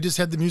 So they just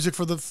had the music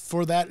for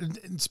that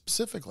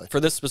specifically. for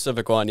this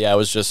specific one, yeah, it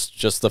was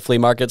just the flea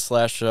market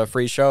 /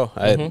 free show.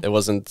 It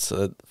wasn't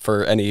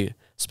for any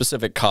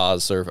specific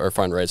cause or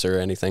fundraiser or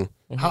anything.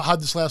 How'd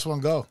this last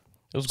one go?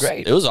 It was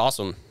great. It was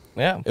awesome.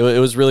 Yeah. It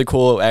was really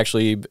cool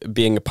actually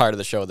being a part of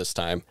the show this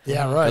time.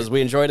 Yeah, right. Because we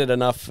enjoyed it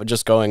enough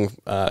just going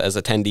as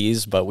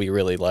attendees, but we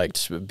really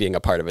liked being a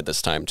part of it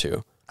this time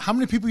too. How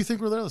many people you think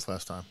were there this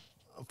last time?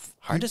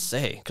 Hard to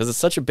say because it's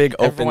such a big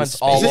open Everyone's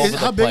space. all Is it- over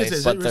how the big place.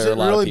 is it? but Is there are it a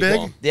lot really of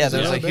people. big? Yeah, Is it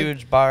there's a really big?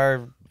 huge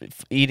bar,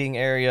 eating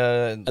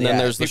area, and And then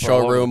yeah, there's the people all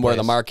over showroom where the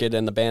place. market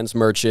and the band's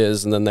merch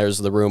is, and then there's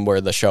the room where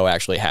the show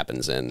actually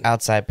happens in.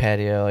 outside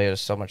patio. Yeah,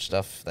 there's so much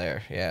stuff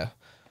there. Yeah.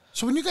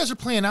 So when you guys are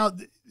playing out,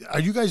 are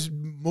you guys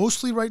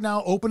mostly right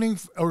now opening,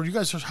 or you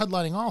guys are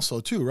headlining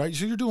also too, right?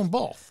 So you're doing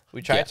both.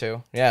 We try Yeah.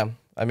 to. Yeah.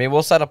 I mean,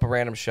 we'll set up a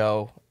random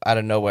show out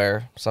of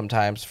nowhere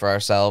sometimes for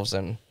ourselves,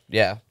 and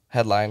yeah,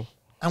 headline.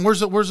 And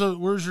where's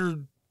your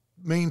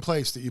main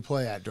place that you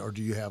play at, or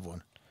do you have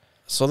one?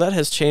 So that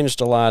has changed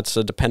a lot,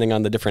 so depending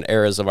on the different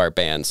eras of our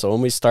band. So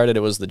when we started,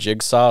 it was the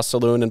Jigsaw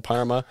Saloon in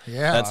Parma.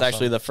 Yeah. That's Awesome.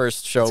 actually the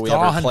first show It's we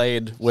gone. ever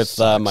played with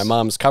my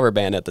mom's cover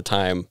band at the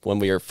time when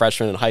we were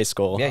freshmen in high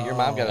school. Yeah, your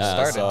mom got us Yeah,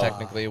 started so-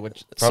 technically,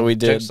 which So from we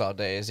did Jigsaw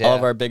days. Yeah. All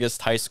of our biggest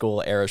high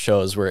school era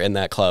shows were in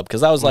that club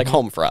because that was like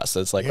home for us.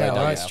 It's like Yeah, right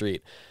down right. the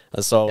street.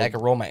 So I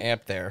could roll my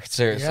amp there.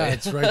 Seriously. Yeah,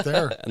 it's right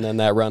there. and then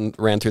that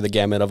ran through the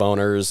gamut of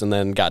owners and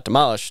then got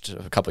demolished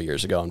a couple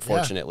years ago,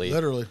 unfortunately. Yeah,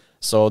 literally.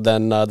 So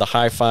then the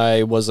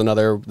Hi-Fi was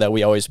another that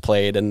we always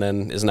played, and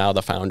then is now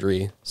the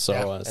Foundry. So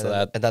Yeah. and, so then,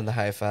 that and then the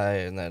Hi-Fi,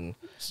 and then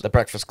the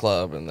Breakfast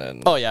Club, and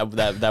then oh yeah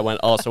that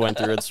went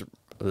through its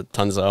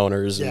tons of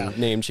owners and Yeah.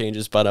 name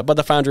changes. But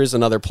the Foundry is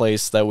another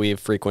place that we've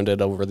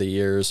frequented over the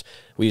years.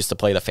 We used to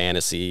play the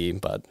Fantasy,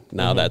 but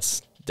now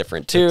that's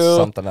different too.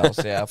 something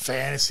else. Yeah.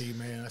 Fantasy,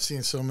 man. I've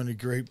seen so many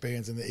great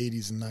bands in the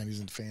 80s and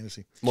 90s in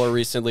fantasy. More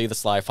recently, the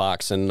Sly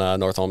Fox in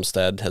North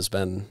Homestead has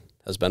been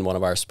one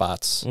of our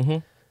spots. Mm-hmm.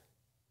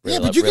 Yeah,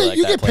 but you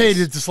get paid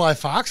at the Sly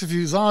Fox if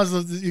you as long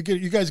as you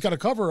guys got a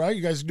cover, right?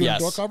 You guys doing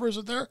Yes. door covers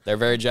at there? They're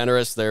very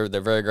generous. They're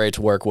very great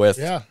to work with.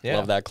 Yeah. Yeah.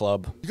 Love that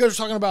club. You guys were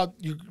talking about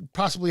you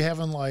possibly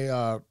having like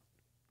a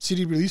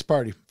CD release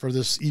party for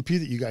this EP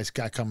that you guys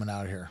got coming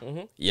out here.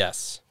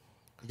 Yes.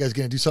 You guys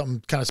gonna do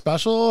something kind of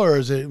special, or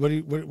is it what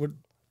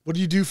do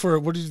you do for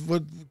what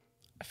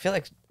I feel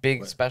like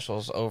big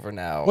specials over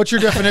now. what's your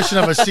definition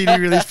of a CD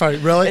release party?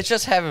 Really? It's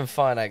just having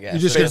fun, I guess. You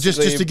just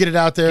basically to get it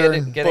out there.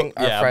 getting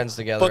our friends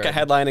together. Book a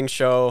headlining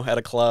show at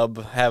a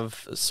club.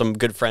 Have some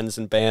good friends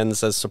and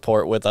bands as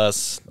support with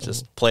us.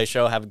 Just play a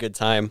show. Have a good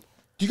time.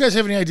 Do you guys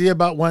have any idea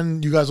about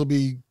when you guys will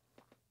be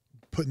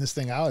putting this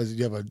thing out? Do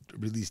you have a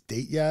release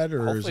date yet,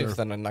 or Hopefully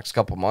within the next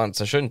couple months.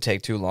 It shouldn't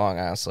take too long,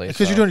 honestly.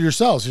 because you're doing it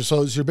yourselves?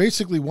 So you're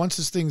basically, once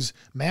this thing's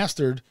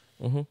mastered,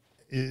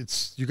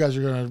 it's you guys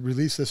are going to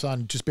release this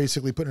on just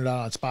basically putting it out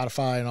on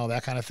Spotify and all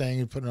that kind of thing,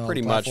 and putting it on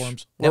Pretty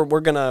platforms. much.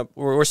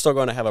 We're still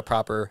going to have a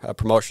proper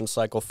promotion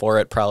cycle for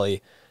it,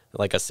 probably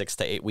like a 6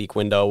 to 8 week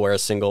window where a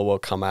single will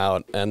come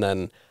out, and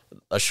then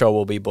a show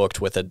will be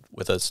booked with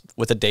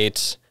a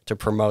date to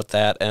promote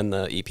that, and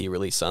the EP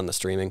release on the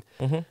streaming.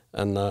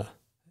 And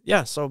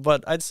yeah, so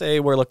but I'd say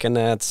we're looking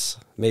at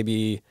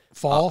maybe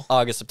Fall,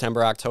 August,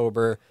 September,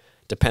 October,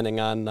 depending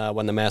on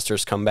when the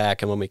masters come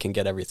back and when we can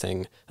get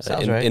everything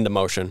into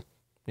motion.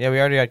 Yeah, we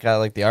already got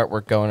like the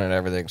artwork going and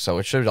everything, so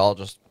it should all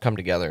just come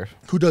together.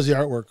 who does the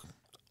artwork?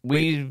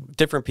 We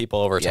Different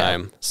people over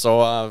time.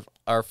 So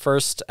our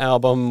first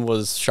album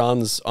was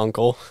Sean's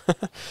uncle.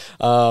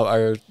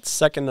 Our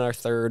second and our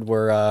third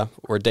were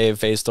Dave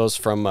Fastos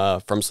from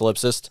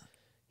Solipsist.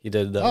 He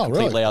did the complete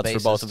really? layouts for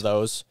both of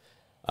those.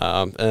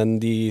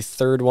 And the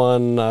third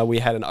one, we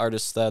had an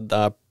artist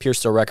that Pure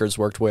Steel Records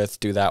worked with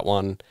do that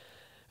one.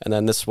 And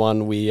then this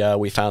one,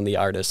 we found the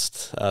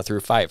artist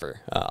through Fiverr.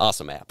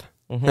 Awesome app.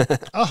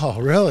 Oh,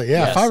 really?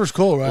 Yeah, Yes. Fiverr's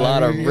cool, right? A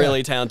lot of Yeah.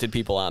 really talented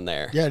people on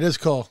there. Yeah, it is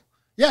cool.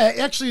 Yeah,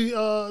 actually,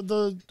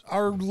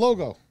 our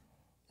logo.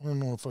 I don't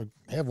know if I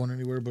have one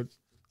anywhere, but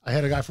I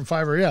had a guy from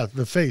Fiverr. Yeah,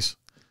 the face.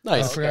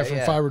 Nice. I forgot from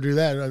yeah. Fiverr do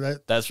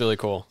that. That's really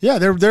cool. Yeah,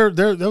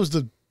 that was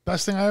the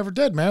best thing I ever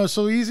did, man. It was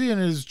so easy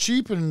and it was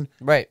cheap, and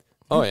right.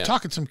 Oh, you're yeah.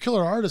 talking some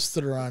killer artists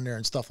that are on there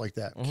and stuff like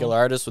that. Killer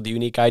artists with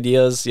unique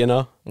ideas, you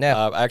know?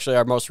 Yeah. Actually,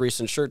 our most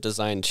recent shirt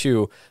design,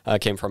 too,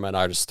 came from an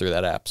artist through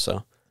that app,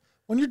 so.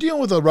 When you're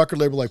dealing with a record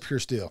label like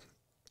Pure Steel,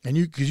 and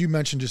because you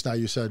mentioned just now,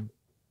 you said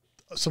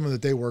someone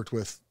that they worked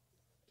with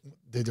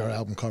did their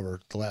album cover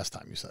the last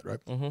time you said, right?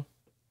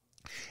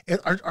 And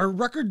are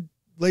record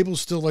labels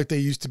still like they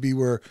used to be,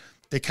 where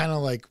they kind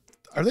of like,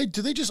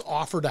 do they just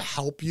offer to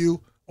help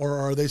you, or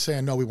are they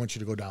saying, no, we want you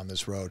to go down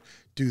this road,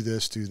 do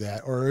this, do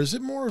that? Or is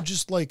it more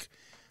just like,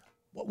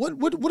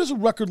 what does a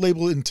record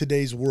label in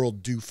today's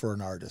world do for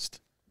an artist?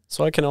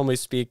 So I can only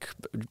speak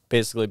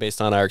basically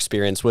based on our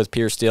experience with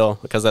Pure Steel,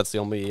 because that's the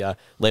only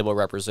label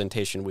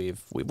representation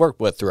we've worked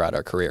with throughout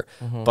our career.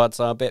 But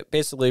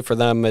basically for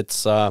them,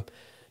 it's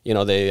you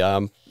know,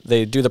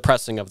 they do the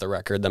pressing of the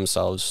record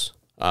themselves.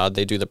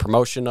 They do the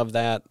promotion of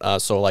that.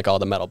 So like all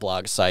the metal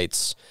blog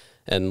sites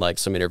and like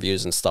some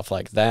interviews and stuff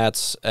like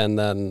that. And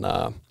then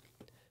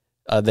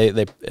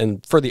they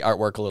and for the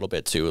artwork a little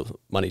bit too,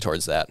 money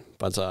towards that.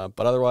 But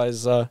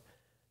otherwise,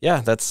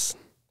 yeah, that's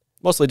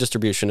mostly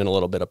distribution and a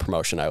little bit of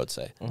promotion, I would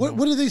say. What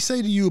do they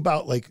say to you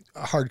about like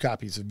hard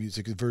copies of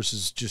music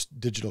versus just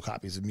digital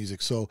copies of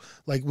music? So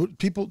like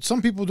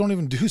some people don't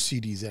even do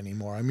CDs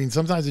anymore. I mean,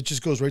 sometimes it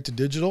just goes right to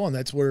digital, and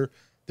that's where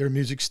their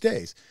music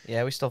stays.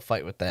 Yeah, we still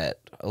fight with that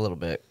a little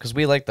bit because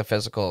we like the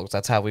physical.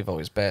 That's how we've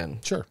always been.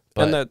 Sure.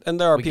 But and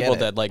there are we get people it.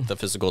 that like the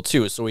physical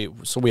too. So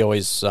we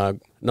always,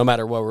 no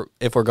matter what,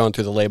 if we're going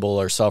through the label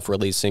or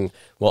self-releasing,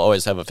 we'll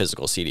always have a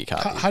physical CD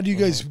copy. How do you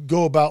guys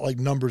go about like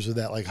numbers of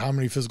that? Like how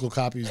many physical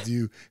copies do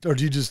you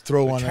just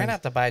throw one? Try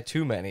not to buy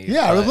too many.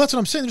 Yeah, but that's what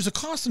I'm saying. There's a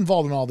cost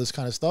involved in all this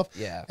kind of stuff.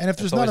 Yeah, and if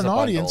there's it's not always an a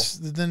bundle. audience,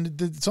 then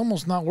it's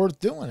almost not worth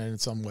doing it in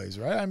some ways,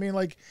 right? I mean,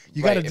 like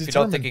you right, got to if determine. you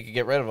don't think you could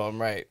get rid of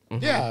them, right?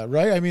 Yeah,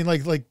 right. I mean,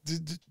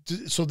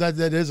 so that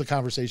is a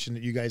conversation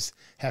that you guys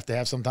have to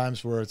have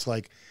sometimes, where it's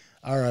like,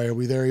 all right, are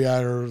we there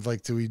yet, or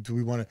like, do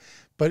we want to?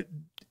 But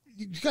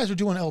you guys are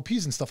doing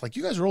LPs and stuff. Like,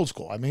 you guys are old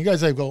school. I mean, you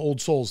guys have old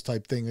souls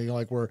type thing. You know,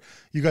 like where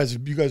you guys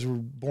were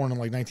born in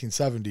like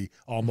 1970,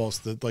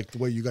 almost like the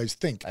way you guys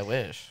think. I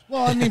wish.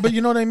 Well, I mean, but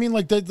you know what I mean.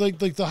 Like that,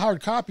 like the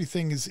hard copy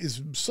thing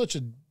is such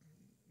a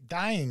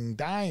dying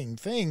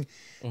thing,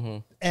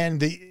 and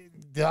the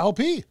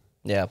LP.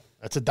 Yeah.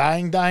 That's a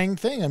dying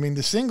thing. I mean,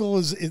 the single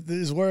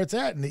is where it's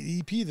at, and the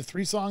EP, the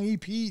 3-song EP,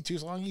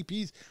 2-song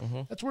EPs,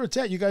 that's where it's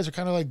at. You guys are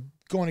kind of like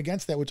going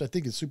against that, which I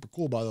think is super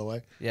cool, by the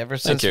way. Yeah, ever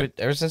since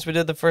we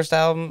did the first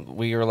album,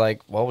 we were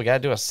like, well, we got to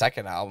do a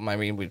second album. I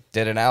mean, we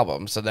did an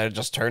album, so then it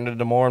just turned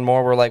into more and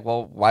more. We're like,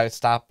 well, why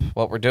stop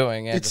what we're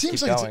doing and It just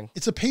seems keep like going?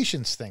 it's a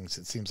patience thing. It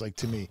seems like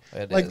to me,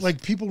 It like is.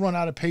 like people run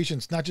out of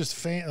patience, not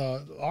just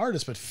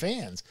artists, but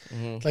fans.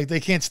 Like they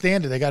can't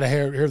stand it. They got to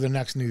hear the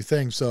next new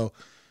thing. So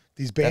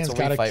these bands That's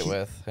what got we to fight keep,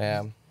 with.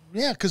 Yeah.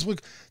 Yeah, because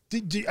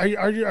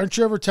aren't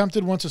you ever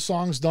tempted once a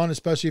song's done,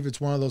 especially if it's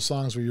one of those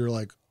songs where you're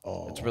like,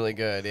 oh, It's really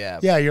good. Yeah.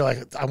 yeah, you're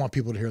like, I want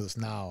people to hear this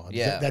now.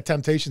 Yeah. That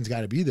temptation's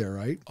got to be there,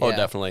 right? Oh, Yeah.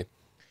 definitely.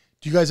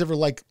 Do you guys ever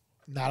like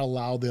not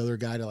allow the other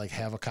guy to like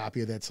have a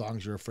copy of that song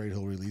because you're afraid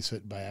he'll release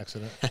it by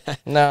accident?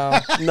 No.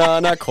 No,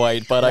 not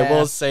quite. But I Yeah.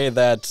 will say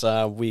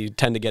that we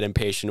tend to get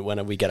impatient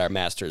when we get our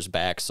masters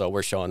back. So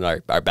we're showing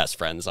our best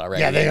friends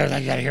already. Yeah, they got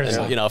to hear this.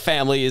 And, you know,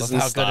 families That's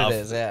and how stuff. good it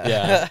is,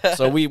 yeah. Yeah.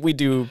 So we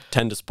do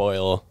tend to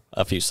spoil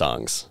a few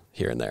songs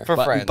here and there. For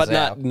but, friends, but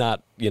yeah.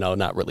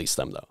 not release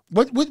them though.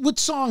 What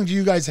song do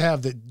you guys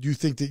have that you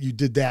think that you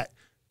did that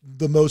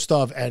the most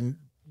of and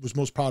was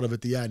most proud of at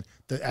the end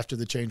after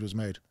the change was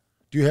made?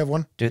 Do you have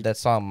one? Dude, that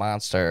song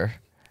Monster.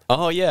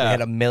 Oh We yeah.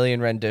 had a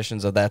million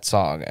renditions of that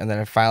song, and then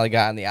it finally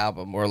got on the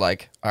album. We're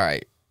like, all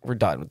right, we're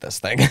done with this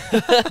thing.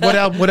 What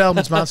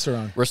album's Monster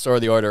on? Restore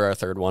the Order, our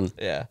third one.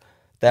 Yeah,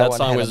 That one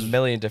song had was- a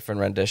million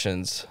different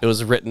renditions. It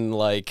was written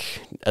like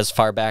as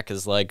far back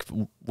as like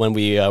when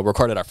we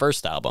recorded our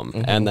first album,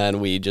 and then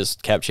we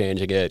just kept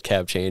changing it,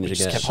 kept changing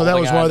it. kept So that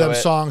was holding one of on them to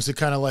it. songs that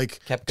kind of like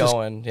Kept just-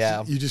 going,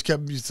 yeah. You just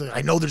kept. You said,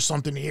 I know there's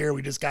something here.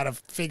 We just got to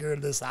figure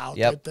this out.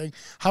 Yep. Type thing.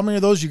 How many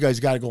of those you guys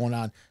got going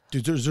on?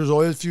 Dude, there's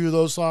always a few of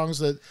those songs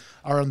that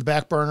are on the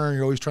back burner, and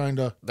you're always trying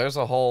to. There's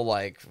a whole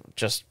like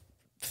just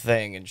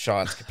thing in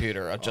Sean's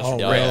computer of just Oh,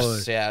 riffs,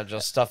 really? yeah,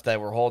 just stuff that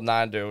we're holding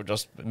on to.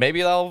 Just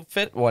maybe they'll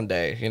fit one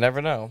day. You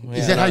never know.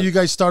 Is Yeah. that how you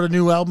guys start a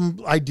new album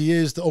idea?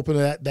 Is to open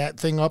that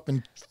thing up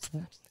and.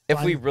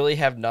 If we really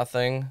have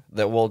nothing,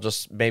 that we'll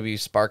just maybe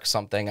spark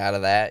something out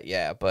of that.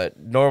 Yeah, but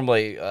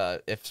normally,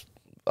 if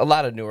a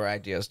lot of newer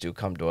ideas do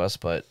come to us,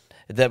 but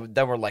then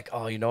we're like,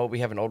 oh, you know what? We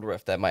have an old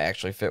riff that might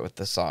actually fit with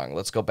this song.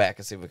 Let's go back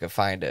and see if we can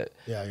find it.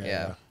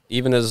 Yeah.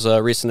 Even as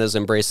recent as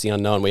Embrace the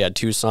Unknown, we had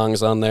 2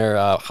 songs on there,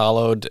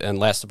 Hollowed and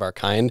Last of Our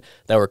Kind,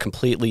 that were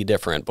completely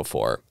different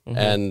before.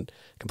 And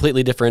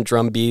completely different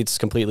drum beats,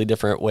 completely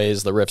different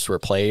ways the riffs were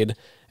played.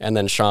 And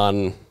then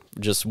Sean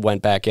just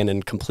went back in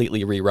and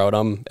completely rewrote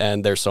them,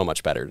 and they're so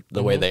much better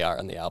the way they are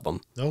on the album.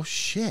 No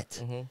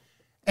shit.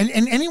 And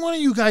any one of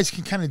you guys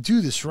can kind of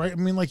do this, right? I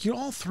mean, like you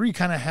all three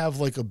kind of have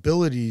like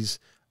abilities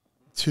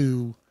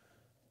to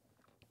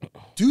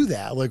do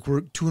that, like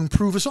to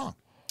improve a song.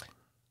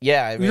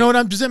 Yeah, I mean, You know what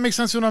I'm? Does that make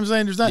sense? What I'm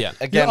saying? There's not. Yeah.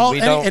 Again, you're all- we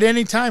don't- at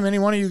any time, any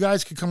one of you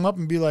guys could come up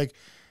and be like,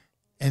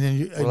 and then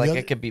you we're like, the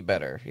it could be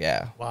better.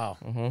 Yeah. wow.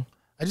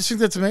 I just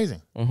think that's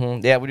amazing.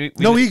 Yeah, we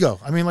No ego.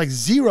 I mean, like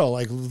zero,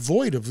 like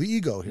void of the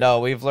ego here. No,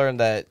 we've learned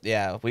that,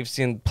 yeah, we've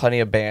seen plenty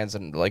of bands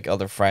and like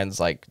other friends,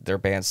 like their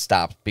bands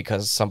stopped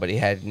because somebody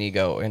had an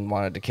ego and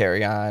wanted to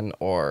carry on,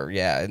 or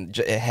yeah, and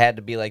it had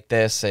to be like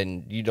this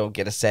and you don't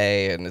get a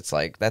say, and it's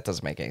like, that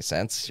doesn't make any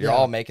sense. You're Yeah.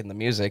 all making the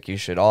music, you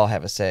should all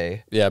have a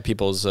say. Yeah,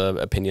 people's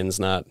opinions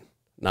not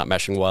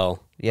meshing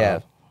well. Yeah.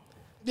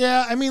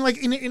 Yeah, I mean, like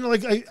in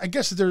like I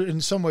guess there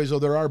in some ways though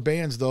there are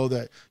bands though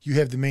that you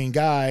have the main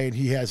guy and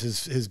he has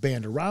his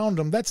band around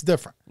him. That's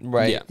different.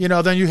 Right. Yeah. You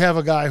know, then you have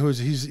a guy who's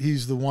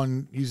he's the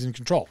one, he's in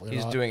control. you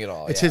He's know? doing it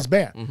all. It's yeah. his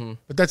band.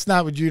 But that's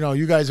not what you know.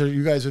 You guys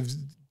have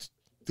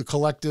the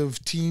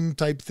collective team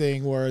type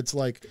thing where it's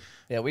like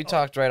Yeah, we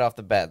talked right off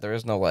the bat. There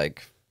is no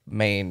like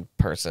main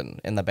person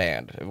in the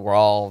band. We're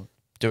all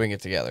doing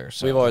it together.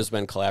 So We've always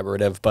been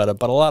collaborative, but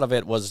a lot of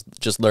it was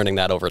just learning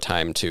that over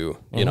time too.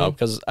 You know,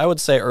 because I would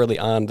say early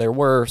on there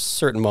were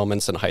certain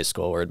moments in high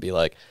school where it'd be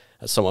like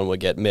someone would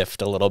get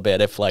miffed a little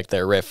bit if like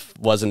their riff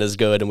wasn't as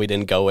good and we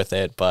didn't go with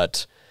it.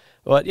 But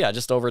yeah,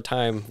 just over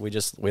time we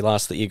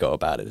lost the ego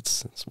about it.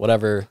 It's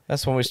whatever.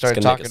 that's when we It's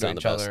started gonna make talking us to sound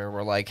each the best. other.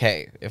 We're like,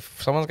 hey,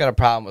 if someone's got a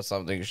problem with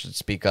something, you should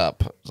speak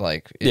up. It's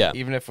like, Yeah.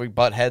 even if we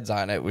butt heads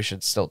on it, we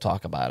should still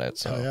talk about it.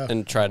 So, oh, yeah.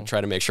 And try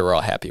to make sure we're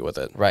all happy with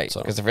it. right. So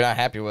Because if you're not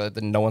happy with it,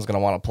 then no one's going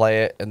to want to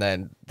play it. And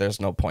then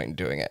there's no point in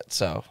doing it.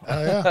 So,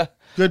 Oh yeah,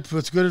 good.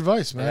 That's good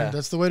advice, man. Yeah.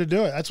 That's the way to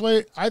do it. That's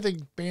why I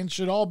think bands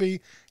should all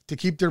be to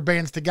keep their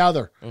bands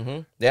together.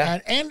 yeah.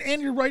 And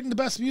you're writing the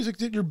best music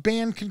that your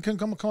band can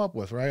come up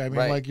with, right? I mean,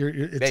 Right. like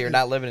You're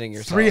not limiting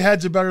yourself. three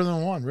heads are better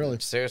than one, really.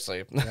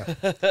 Seriously.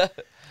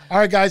 All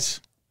right,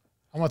 guys.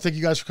 I want to thank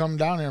you guys for coming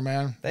down here,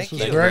 man. Thank This was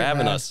you. Thank you great, for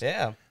having man. us.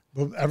 yeah.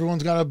 But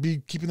everyone's got to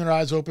be keeping their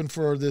eyes open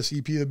for this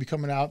EP that'll be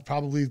coming out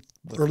probably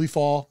early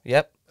fall,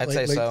 Yep. I'd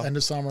say late so. end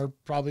of summer,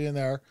 probably in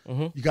there.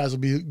 You guys will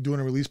be doing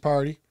a release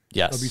party.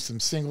 Yes. There'll be some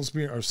singles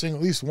being,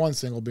 at least one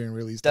single being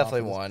released.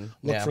 Definitely off of this. one.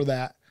 Look Yeah. for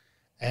that.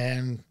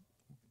 And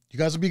you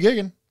guys will be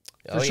gigging.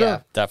 For Oh, sure. yeah.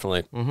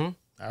 Definitely.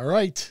 All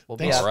right. We'll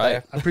be Thanks. out All right.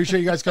 there. I appreciate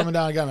you guys coming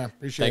down again, man.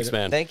 Appreciate Thanks, it.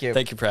 man. Thank you.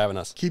 Thank you for having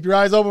us. Keep your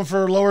eyes open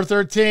for Lower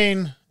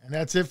 13. And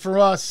that's it for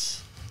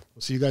us.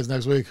 We'll see you guys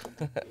next week.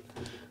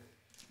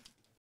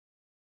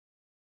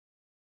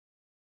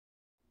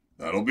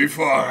 That'll be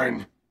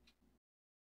fine.